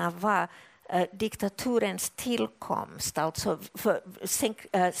böckerna var diktaturens tillkomst. Alltså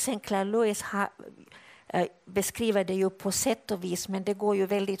Sinclair Lewis beskriver det ju på sätt och vis, men det går ju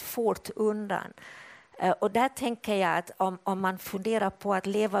väldigt fort undan. Och där tänker jag att om man funderar på att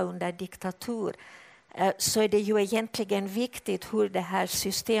leva under diktatur så är det ju egentligen viktigt hur det här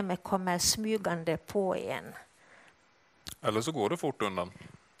systemet kommer smygande på en. Eller så går det fort undan.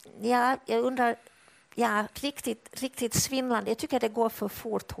 Ja, jag undrar, riktigt svindlande. Jag tycker det går för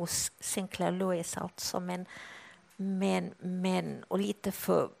fort hos Sinclair Lewis alltså, men och lite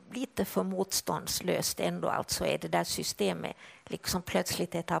för motståndslöst ändå, alltså är det där systemet liksom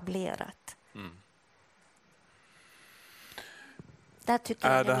plötsligt etablerat. Där tycker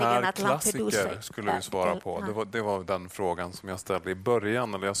är jag det här att klassiker, skulle du svara på? Det var den frågan som jag ställde i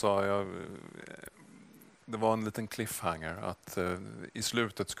början. Eller jag sa, det var en liten cliffhanger att i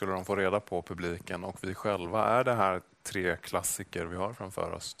slutet skulle de få reda på publiken och vi själva. Är det här 3 klassiker vi har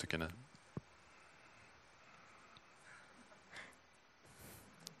framför oss, tycker ni?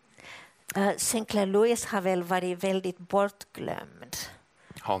 Sinclair Lewis har väl varit väldigt bortglömd.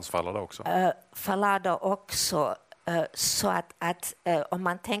 Hans Fallada också. Fallada också. Så att om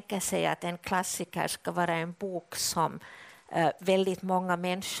man tänker sig att en klassiker ska vara en bok som väldigt många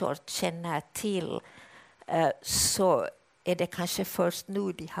människor känner till, så är det kanske först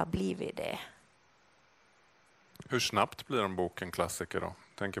nu de har blivit det. Hur snabbt blir en bok en klassiker då?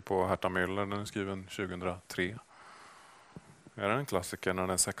 Tänker på Herta Müller, den är skriven 2003. Är den en klassiker när den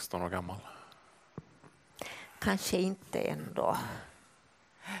är 16 år gammal? Kanske inte ändå.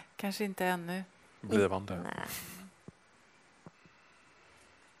 Kanske inte ännu. Blivande. Nej.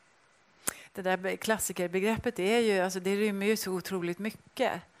 Det där klassikerbegreppet är ju, alltså det rymmer ju så otroligt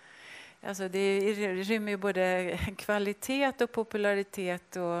mycket. Alltså det rymmer ju både kvalitet och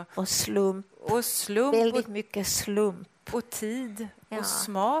popularitet Och slump. och slump Väldigt mycket slump. och tid Ja. och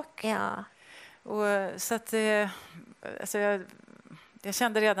smak. Ja. Och så att, alltså jag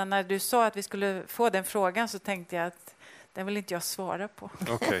kände redan när du sa att vi skulle få den frågan så tänkte jag att den vill inte jag svara på.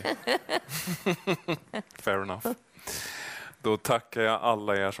 Okej. Fair enough. Då tackar jag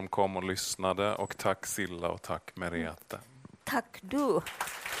alla er som kom och lyssnade och tack Silla och tack Merete. Tack du.